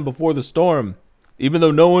one time before the storm, even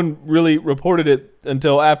though no one really reported it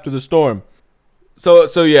until after the storm.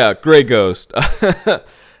 So yeah, Gray Ghost.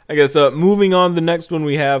 I guess moving on, the next one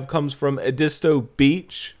we have comes from Edisto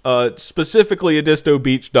Beach, specifically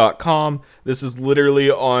edistobeach.com. This is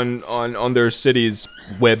literally on their city's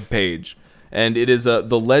webpage, and it is the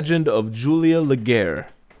legend of Julia Laguerre.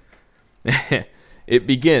 It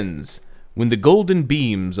begins, when the golden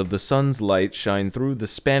beams of the sun's light shine through the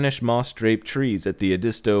Spanish moss-draped trees at the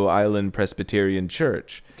Edisto Island Presbyterian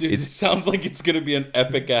Church. Dude, it sounds like it's gonna be an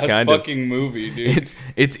epic-ass Kinda. fucking movie, dude.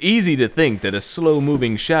 It's easy to think that a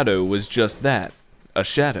slow-moving shadow was just that, a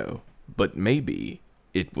shadow. But maybe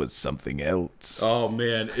it was something else. Oh,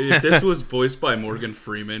 man. If this was voiced by Morgan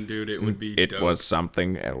Freeman, dude, it would be It dope. was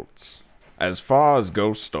something else. As far as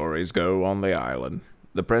ghost stories go on the island,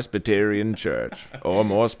 the Presbyterian Church, or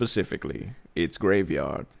more specifically, its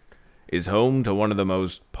graveyard, is home to one of the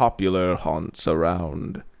most popular haunts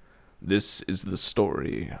around. This is the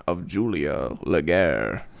story of Julia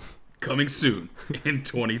Laguerre. Coming soon in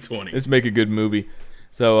 2020. Let's make a good movie.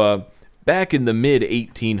 So, back in the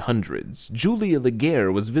mid-1800s, Julia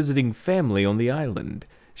Laguerre was visiting family on the island.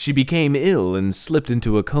 She became ill and slipped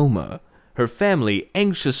into a coma. Her family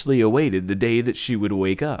anxiously awaited the day that she would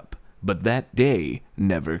wake up. But that day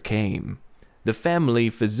never came. The family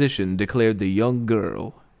physician declared the young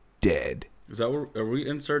girl dead. Is that what, are we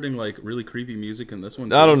inserting like really creepy music in this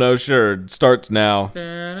one? I don't know, sure, it starts now.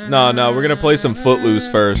 No, we're gonna play some Footloose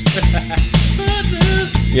first.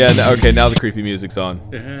 Yeah, okay, now the creepy music's on.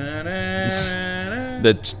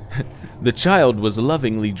 The child was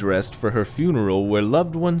lovingly dressed for her funeral where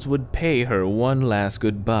loved ones would pay her one last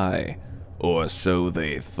goodbye. Or so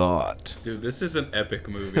they thought. Dude, this is an epic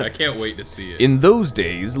movie. I can't wait to see it. In those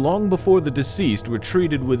days, long before the deceased were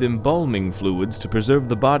treated with embalming fluids to preserve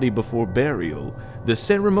the body before burial, the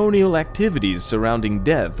ceremonial activities surrounding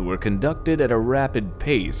death were conducted at a rapid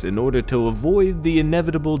pace in order to avoid the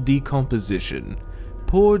inevitable decomposition.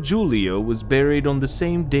 Poor Julia was buried on the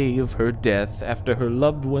same day of her death after her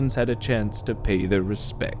loved ones had a chance to pay their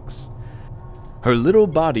respects. Her little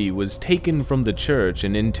body was taken from the church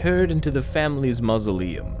and interred into the family's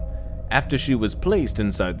mausoleum. After she was placed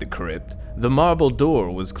inside the crypt, the marble door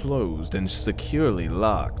was closed and securely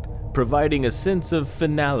locked, providing a sense of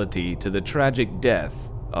finality to the tragic death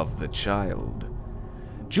of the child.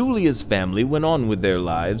 Julia's family went on with their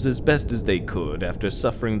lives as best as they could after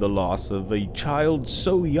suffering the loss of a child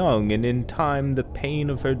so young, and in time the pain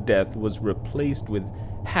of her death was replaced with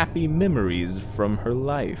happy memories from her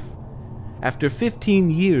life. After 15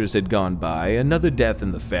 years had gone by, another death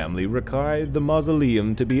in the family required the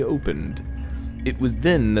mausoleum to be opened. It was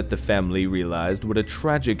then that the family realized what a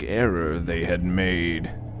tragic error they had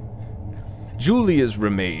made. Julia's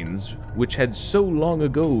remains, which had so long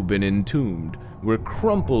ago been entombed, were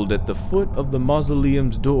crumpled at the foot of the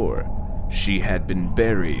mausoleum's door. She had been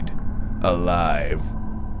buried alive.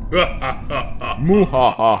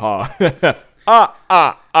 Muhahaha.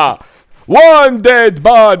 One dead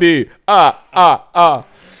body! It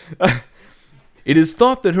is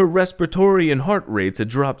thought that her respiratory and heart rates had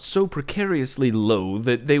dropped so precariously low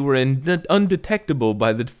that they were undetectable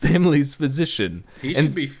by the family's physician. He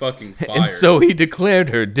should be fucking fired. And so he declared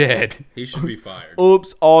her dead. He should be fired.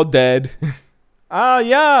 Oops, all dead.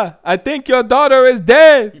 Yeah, I think your daughter is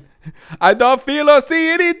dead. I don't feel or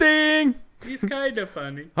see anything. He's kind of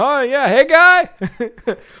funny. Oh, yeah, hey, guy.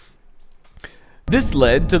 This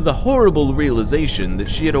led to the horrible realization that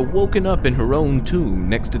she had awoken up in her own tomb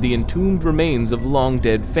next to the entombed remains of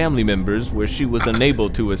long-dead family members where she was unable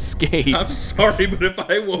to escape. I'm sorry, but if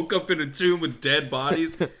I woke up in a tomb with dead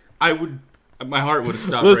bodies, my heart would have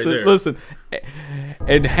stopped right there. Listen,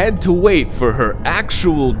 and had to wait for her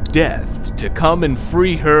actual death to come and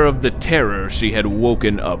free her of the terror she had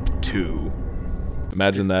woken up to.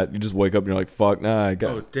 Imagine that. You just wake up and you're like, fuck, nah, I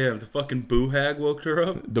got Oh, damn, the fucking boo hag woke her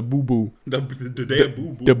up? the boo-boo. The damn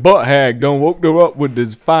boo boo. The butt hag done woke her up with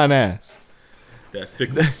this fine ass. That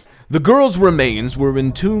thick. The girl's remains were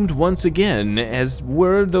entombed once again, as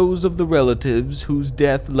were those of the relatives whose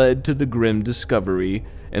death led to the grim discovery,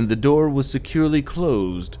 and the door was securely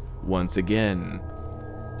closed once again.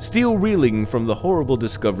 Still reeling from the horrible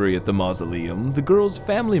discovery at the mausoleum, the girl's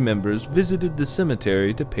family members visited the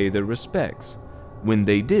cemetery to pay their respects. When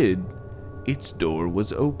they did, its door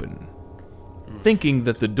was open. Thinking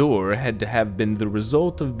that the door had to have been the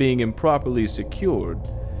result of being improperly secured,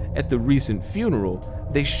 at the recent funeral,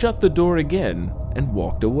 they shut the door again and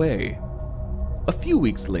walked away. A few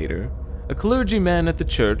weeks later, a clergyman at the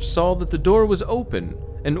church saw that the door was open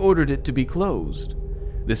and ordered it to be closed.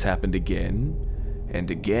 This happened again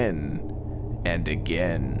and again and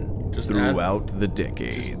again throughout the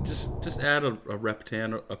decades. Just add a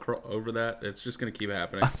reptan over that. It's just gonna keep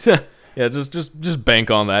happening. Yeah, just bank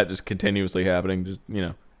on that, just continuously happening. Just, you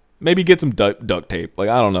know, Maybe get some duct tape. Like,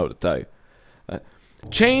 I don't know what to tell you.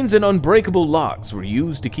 Chains and unbreakable locks were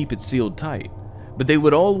used to keep it sealed tight, but they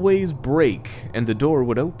would always break and the door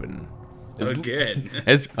would open.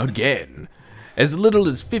 As little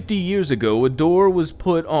as 50 years ago, a door was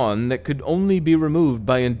put on that could only be removed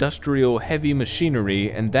by industrial heavy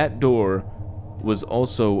machinery, and that door was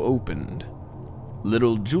also opened.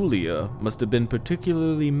 Little Julia must have been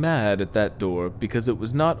particularly mad at that door because it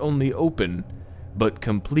was not only open, but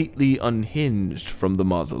completely unhinged from the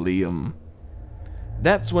mausoleum.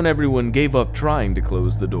 That's when everyone gave up trying to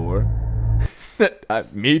close the door.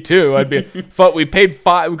 Me too. We paid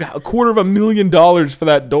 $250,000 for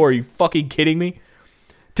that door. Are you fucking kidding me?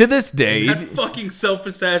 To this day, that fucking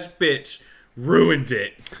selfish ass bitch ruined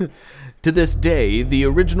it. To this day, the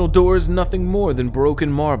original door is nothing more than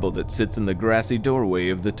broken marble that sits in the grassy doorway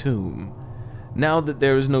of the tomb. Now that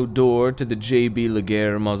there is no door to the J.B.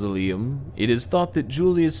 Laguerre mausoleum, it is thought that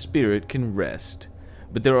Julia's spirit can rest.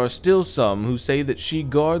 But there are still some who say that she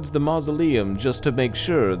guards the mausoleum just to make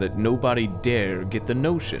sure that nobody dare get the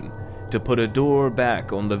notion to put a door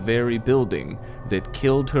back on the very building that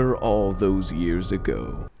killed her all those years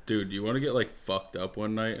ago. Dude, do you want to get, fucked up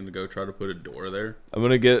one night and go try to put a door there? I'm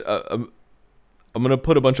gonna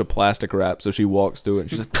put a bunch of plastic wrap so she walks through it and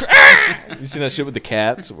she's like, you seen that shit with the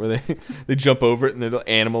cats where they jump over it and the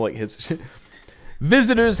animal hits shit?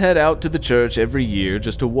 Visitors head out to the church every year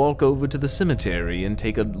just to walk over to the cemetery and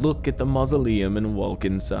take a look at the mausoleum and walk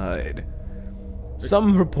inside.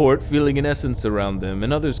 Some report feeling an essence around them,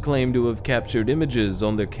 and others claim to have captured images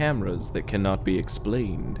on their cameras that cannot be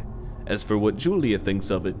explained. As for what Julia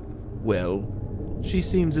thinks of it, well, she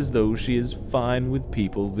seems as though she is fine with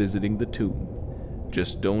people visiting the tomb.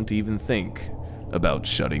 Just don't even think about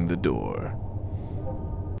shutting the door.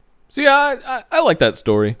 See, I like that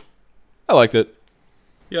story. I liked it.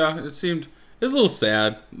 Yeah, it's a little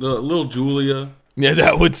sad. The little Julia. Yeah,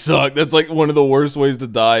 that would suck. That's one of the worst ways to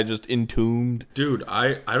die, just entombed. Dude,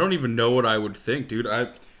 I don't even know what I would think, dude.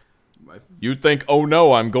 You'd think, oh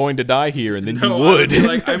no, I'm going to die here, and then you would.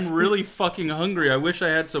 I'd be I'm really fucking hungry. I wish I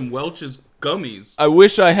had some Welch's gummies. I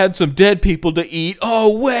wish I had some dead people to eat.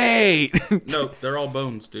 Oh, wait! No, they're all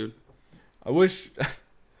bones, dude. I wish...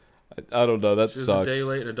 I don't know, that sucks. A day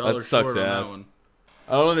late and $1 short on that one.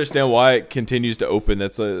 I don't understand why it continues to open.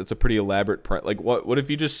 That's a pretty elaborate print. What if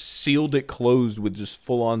you just sealed it closed with just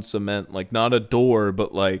full on cement? Not a door,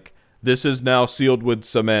 but this is now sealed with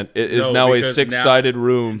cement. It is now a 6-sided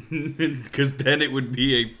room. Because then it would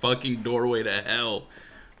be a fucking doorway to hell.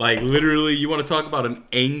 Literally, you want to talk about an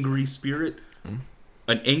angry spirit?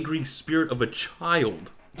 An angry spirit of a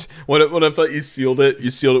child. What if you sealed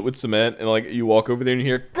it with cement, and you walk over there and you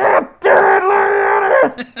hear, God damn it,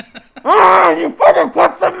 Larry! Oh, you fucking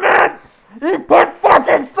put cement! You put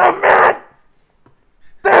fucking cement!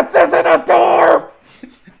 This isn't a door!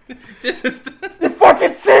 You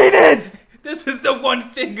fucking cheated! This is the one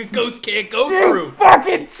thing a ghost can't go through! You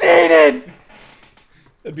fucking cheated!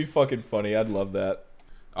 That'd be fucking funny. I'd love that.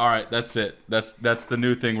 Alright, that's it. That's the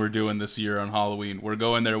new thing we're doing this year on Halloween. We're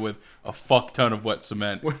going there with a fuck ton of wet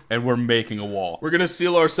cement, and we're making a wall. We're gonna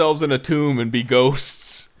seal ourselves in a tomb and be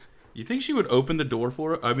ghosts. You think she would open the door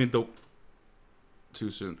for it? I mean, too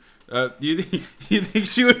soon. You think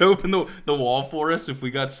she would open the wall for us if we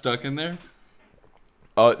got stuck in there?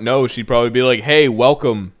 No, she'd probably be like, hey,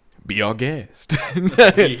 welcome. Be our guest.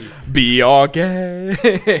 Be our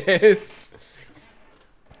guest.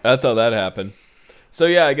 That's how that happened. So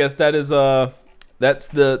yeah, I guess that is that's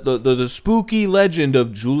the spooky legend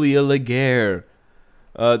of Julia Laguerre.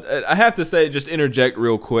 I have to say, just interject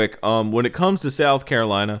real quick. When it comes to South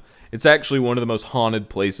Carolina, it's actually one of the most haunted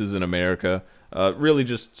places in America. Really,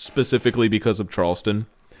 just specifically because of Charleston.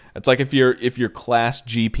 It's if your class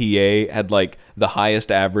GPA had the highest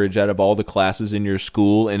average out of all the classes in your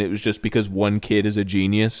school, and it was just because one kid is a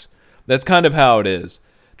genius. That's kind of how it is.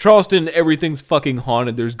 Charleston, everything's fucking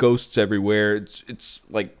haunted. There's ghosts everywhere. It's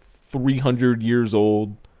 300 years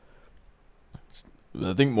old.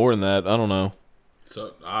 I think more than that. I don't know.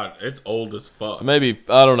 So it's old as fuck. Maybe,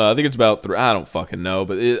 I don't know. I think it's about 3. I don't fucking know.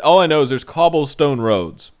 But all I know is there's cobblestone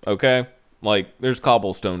roads. Okay, there's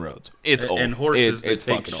cobblestone roads. It's old. And horses that it's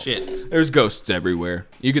take fucking shits. Old. There's ghosts everywhere.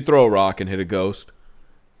 You could throw a rock and hit a ghost.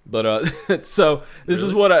 But so this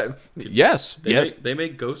is what I. Yes. They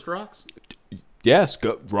make ghost rocks. Yes.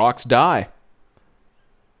 Rocks die.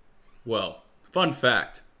 Well, fun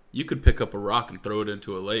fact: you could pick up a rock and throw it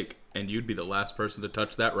into a lake, and you'd be the last person to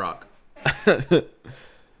touch that rock.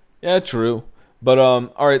 Yeah, true. But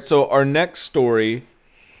all right. So our next story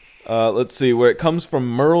Let's see, where it comes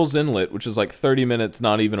from Murrells Inlet, which is like 30 minutes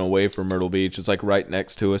not even away from Myrtle Beach. It's like right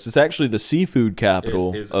next to us. It's actually the seafood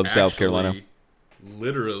capital It is of South Carolina. actually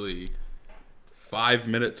Literally 5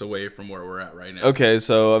 minutes away from where we're at right now. Okay,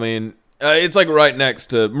 so I mean, it's like right next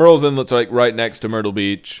to Murrells Inlet's like right next to Myrtle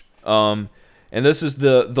Beach. And this is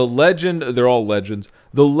the legend. They're all legends.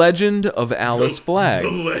 The legend of Alice Flagg.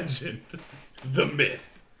 The legend. The myth.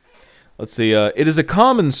 Let's see. It is a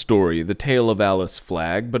common story, the tale of Alice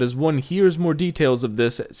Flagg, but as one hears more details of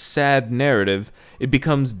this sad narrative, it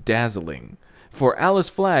becomes dazzling. For Alice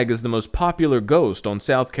Flagg is the most popular ghost on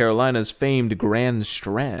South Carolina's famed Grand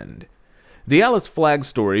Strand. The Alice Flagg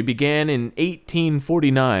story began in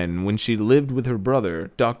 1849 when she lived with her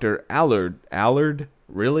brother, Dr. Allard. Allard?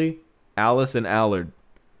 Really? Alice and Allard.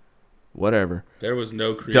 Whatever. There was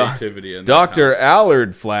no creativity in that Dr. house.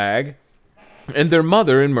 Allard Flagg and their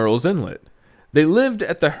mother in Murrells Inlet. They lived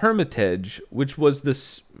at the Hermitage, which was the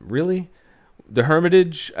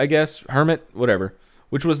Hermitage, I guess, whatever,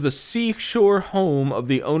 which was the seashore home of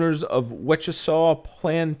the owners of Wachesaw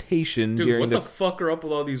Plantation Dude, during what the fuck are up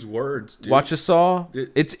with all these words, dude? Wachesaw?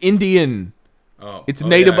 It's Indian. Oh, It's oh,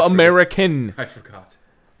 Native yeah, American. I forgot.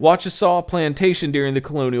 Wachesaw Plantation during the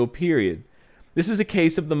colonial period. This is a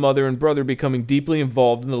case of the mother and brother becoming deeply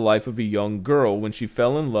involved in the life of a young girl when she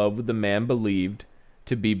fell in love with the man believed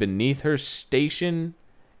to be beneath her station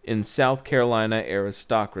in South Carolina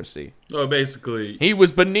aristocracy. Oh, basically, He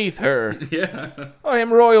was beneath her. yeah. I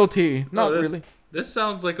am royalty. Not this, really. This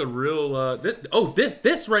sounds like a real.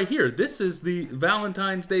 This right here. This is the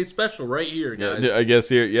Valentine's Day special right here, guys. I guess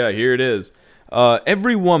here it is.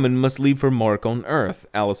 Every woman must leave her mark on earth,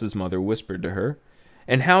 Alice's mother whispered to her.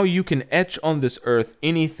 And how you can etch on this earth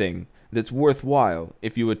anything that's worthwhile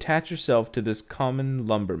if you attach yourself to this common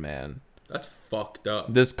lumberman. That's fucked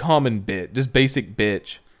up. This common this basic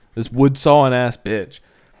bitch. This wood sawing ass bitch.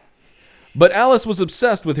 But Alice was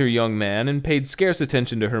obsessed with her young man and paid scarce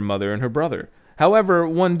attention to her mother and her brother. However,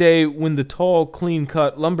 one day when the tall,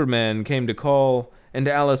 clean-cut lumberman came to call and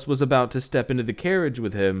Alice was about to step into the carriage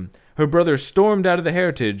with him, her brother stormed out of the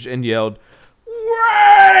Heritage and yelled,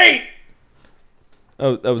 "Wait!"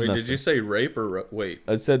 Oh, that was Wait, necessary. did you say rape or wait?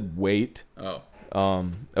 I said wait. Oh.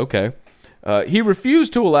 Okay. He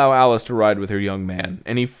refused to allow Alice to ride with her young man,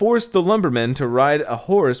 and he forced the lumberman to ride a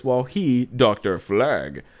horse while he, Dr.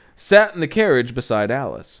 Flagg, sat in the carriage beside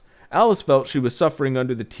Alice. Alice felt she was suffering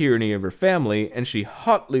under the tyranny of her family, and she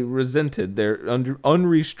hotly resented their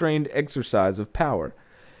unrestrained exercise of power.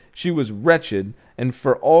 She was wretched, and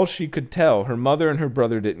for all she could tell, her mother and her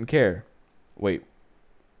brother didn't care. Wait,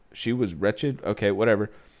 she was wretched? Okay, whatever.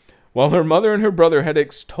 While her mother and her brother had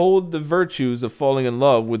extolled the virtues of falling in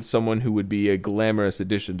love with someone who would be a glamorous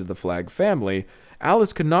addition to the Flagg family,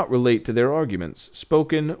 Alice could not relate to their arguments,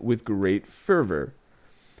 spoken with great fervor.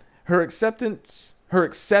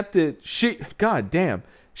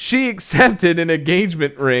 She accepted an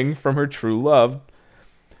engagement ring from her true love.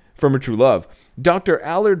 Dr.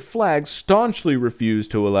 Allard Flagg staunchly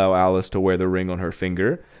refused to allow Alice to wear the ring on her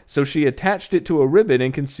finger, so she attached it to a ribbon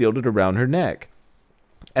and concealed it around her neck.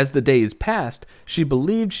 As the days passed, she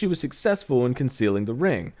believed she was successful in concealing the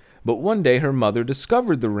ring, but one day her mother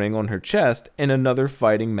discovered the ring on her chest and another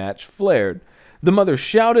fighting match flared. The mother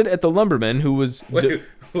shouted at the lumberman who was...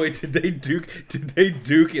 Wait, did they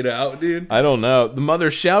duke it out, dude? I don't know. The mother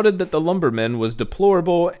shouted that the lumberman was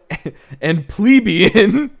deplorable and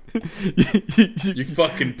plebeian. You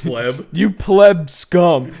fucking pleb. You pleb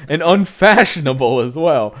scum, and unfashionable as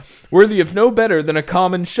well, worthy of no better than a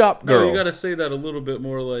common shop girl. No, you gotta say that a little bit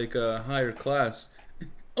more like higher class.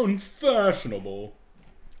 Unfashionable.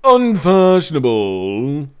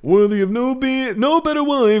 Unfashionable, worthy of no better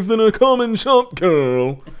wife than a common shop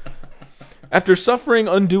girl. After suffering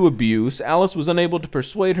undue abuse, Alice was unable to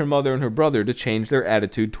persuade her mother and her brother to change their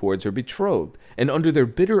attitude towards her betrothed, and under their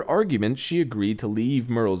bitter arguments, she agreed to leave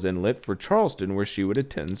Murrells Inlet for Charleston, where she would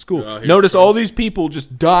attend school. Notice all these people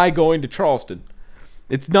just die going to Charleston.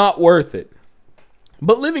 It's not worth it.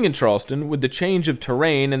 But living in Charleston, with the change of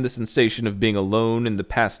terrain and the sensation of being alone in the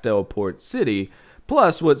pastel port city,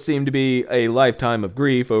 plus what seemed to be a lifetime of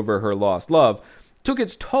grief over her lost love, took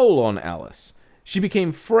its toll on Alice. She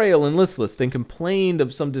became frail and listless and complained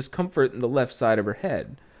of some discomfort in the left side of her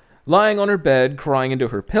head. Lying on her bed, crying into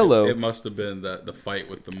her pillow... It must have been the fight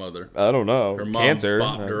with the mother. I don't know. Her mom Cancer.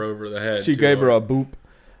 bopped her over the head. She gave her a boop.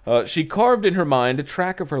 She carved in her mind a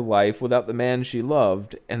track of her life without the man she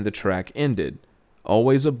loved, and the track ended.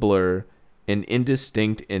 Always a blur, an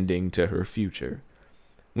indistinct ending to her future.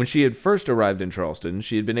 When she had first arrived in Charleston,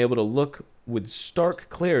 she had been able to look with stark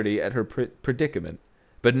clarity at her predicament.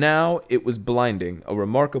 But now it was blinding, a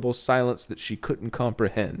remarkable silence that she couldn't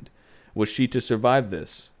comprehend. Was she to survive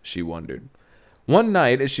this? She wondered. One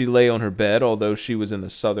night, as she lay on her bed, although she was in the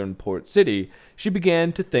southern port city, she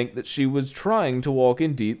began to think that she was trying to walk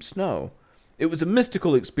in deep snow. It was a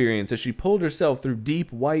mystical experience as she pulled herself through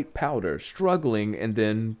deep white powder, struggling and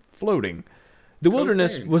then floating. The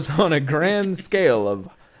wilderness was on a grand scale of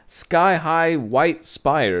sky-high white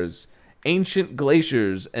spires, ancient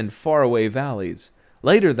glaciers, and faraway valleys.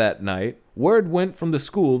 Later that night, word went from the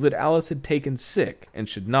school that Alice had taken sick and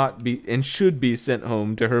should be sent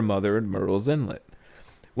home to her mother in Murrells Inlet.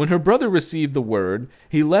 When her brother received the word,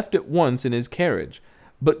 he left at once in his carriage,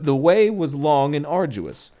 but the way was long and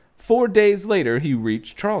arduous. 4 days later, he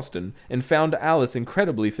reached Charleston and found Alice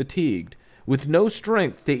incredibly fatigued, with no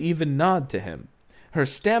strength to even nod to him. Her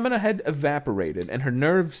stamina had evaporated, and her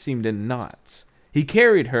nerves seemed in knots. He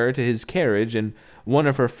carried her to his carriage, and one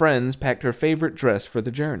of her friends packed her favorite dress for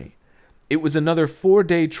the journey. It was another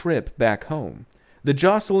 4-day trip back home. The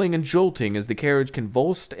jostling and jolting as the carriage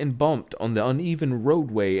convulsed and bumped on the uneven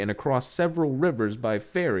roadway and across several rivers by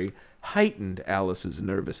ferry heightened Alice's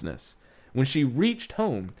nervousness. When she reached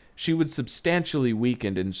home, she was substantially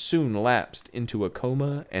weakened and soon lapsed into a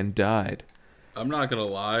coma and died. I'm not gonna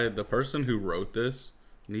lie, the person who wrote this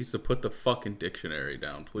needs to put the fucking dictionary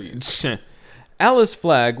down, please. Alice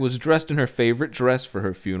Flagg was dressed in her favorite dress for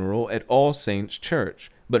her funeral at All Saints Church,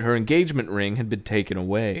 but her engagement ring had been taken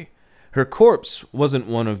away. Her corpse wasn't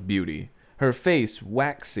one of beauty. Her face,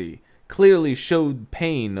 waxy, clearly showed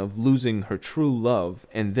pain of losing her true love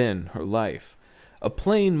and then her life. A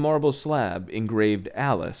plain marble slab engraved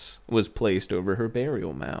Alice was placed over her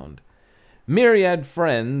burial mound. Myriad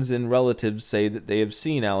friends and relatives say that they have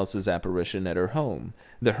seen Alice's apparition at her home,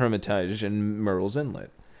 the Hermitage in Murrells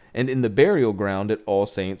Inlet, and in the burial ground at All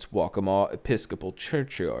Saints Waccamaw Episcopal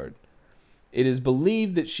Churchyard. It is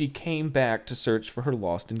believed that she came back to search for her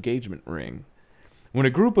lost engagement ring. When a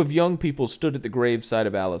group of young people stood at the graveside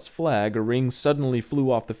of Alice Flagg, a ring suddenly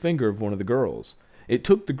flew off the finger of one of the girls. It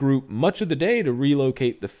took the group much of the day to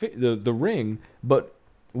relocate the ring, but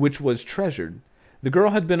which was treasured. The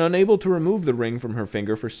girl had been unable to remove the ring from her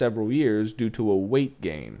finger for several years due to a weight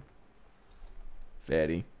gain.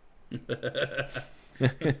 Fatty.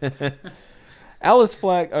 Alice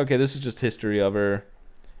Flagg. Okay, this is just history of her.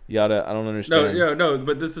 Yada. I don't understand. No.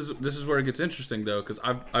 But this is where it gets interesting though, because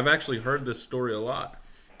I've actually heard this story a lot.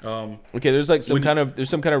 Okay, there's like some kind of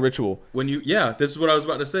ritual. This is what I was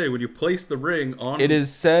about to say. When you place the ring on, it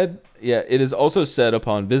is also said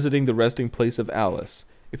upon visiting the resting place of Alice,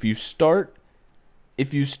 if you start at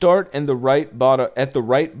the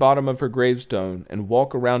right bottom of her gravestone and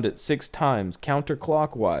walk around it 6 times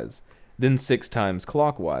counterclockwise, then 6 times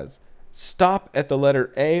clockwise, stop at the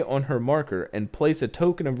letter A on her marker and place a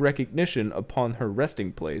token of recognition upon her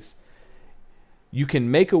resting place. You can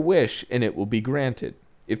make a wish and it will be granted.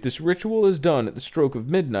 If this ritual is done at the stroke of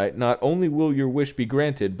midnight, not only will your wish be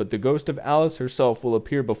granted, but the ghost of Alice herself will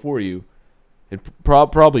appear before you and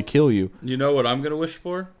probably kill you. You know what I'm going to wish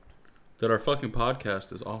for? That our fucking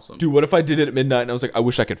podcast is awesome. Dude, what if I did it at midnight and I was like, I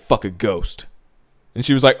wish I could fuck a ghost? And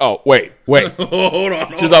she was like, oh, wait. Hold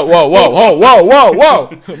on. She was like, whoa.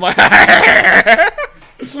 I'm like,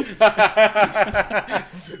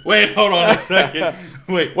 wait, hold on a second.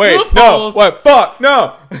 Wait, no, what, fuck,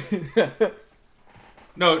 no.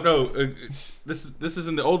 No, this is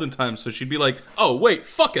in the olden times, so she'd be like, oh, wait,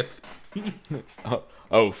 fucketh.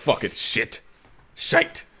 Oh, fucketh,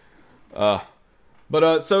 shite.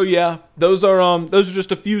 So yeah, those are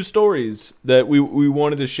just a few stories that we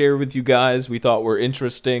wanted to share with you guys. We thought were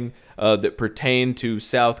interesting that pertain to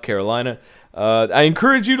South Carolina. I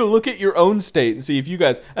encourage you to look at your own state and see if you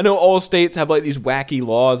guys. I know all states have like these wacky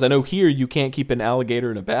laws. I know here you can't keep an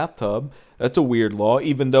alligator in a bathtub. That's a weird law.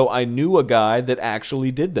 Even though I knew a guy that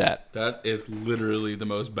actually did that. That is literally the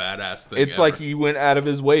most badass thing. It's ever. like he went out of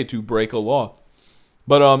his way to break a law.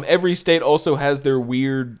 But every state also has their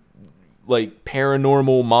weird, like,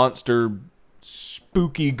 paranormal monster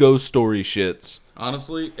spooky ghost story shits.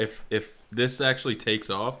 Honestly, if this actually takes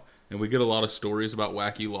off and we get a lot of stories about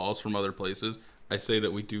wacky laws from other places, I say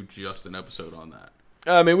that we do just an episode on that.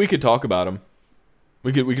 I mean, we could talk about them.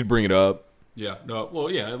 We could bring it up. Yeah. No. Well,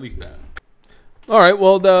 yeah. At least that. All right.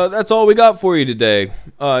 Well, that's all we got for you today.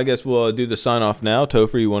 I guess we'll do the sign off now.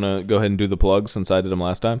 Topher, you want to go ahead and do the plugs since I did them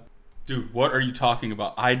last time? Dude, what are you talking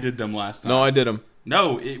about? I did them last time. No, I did them.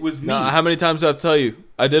 No, it was me. No, how many times do I have to tell you?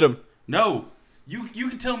 I did them. No, you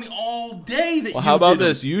can tell me all day that you did them. Well, how about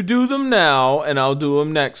this? You do them now, and I'll do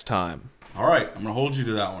them next time. All right, I'm going to hold you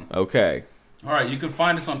to that one. Okay. All right, you can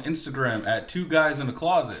find us on Instagram at 2 Guys in a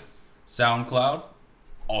Closet. SoundCloud,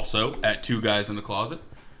 also at 2 Guys in a Closet.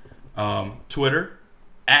 Twitter,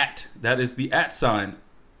 that is the @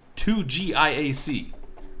 2GIAC.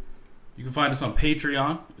 You can find us on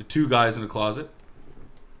Patreon, Two Guys in a Closet.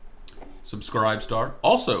 Subscribestar,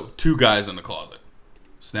 also Two Guys in a Closet.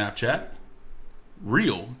 Snapchat,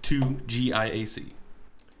 real 2GIAC.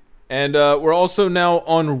 And we're also now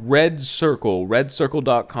on Red Circle,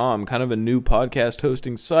 redcircle.com, kind of a new podcast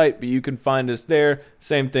hosting site, but you can find us there.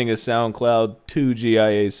 Same thing as SoundCloud,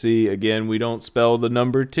 2GIAC. Again, we don't spell the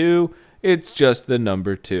number 2, it's just the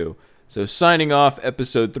number 2. So signing off,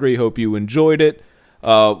 episode 3, hope you enjoyed it.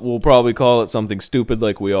 We'll probably call it something stupid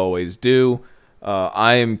like we always do.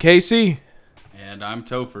 I am Casey. And I'm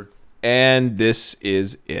Topher. And this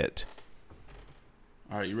is it.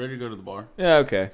 All right, you ready to go to the bar? Yeah, okay.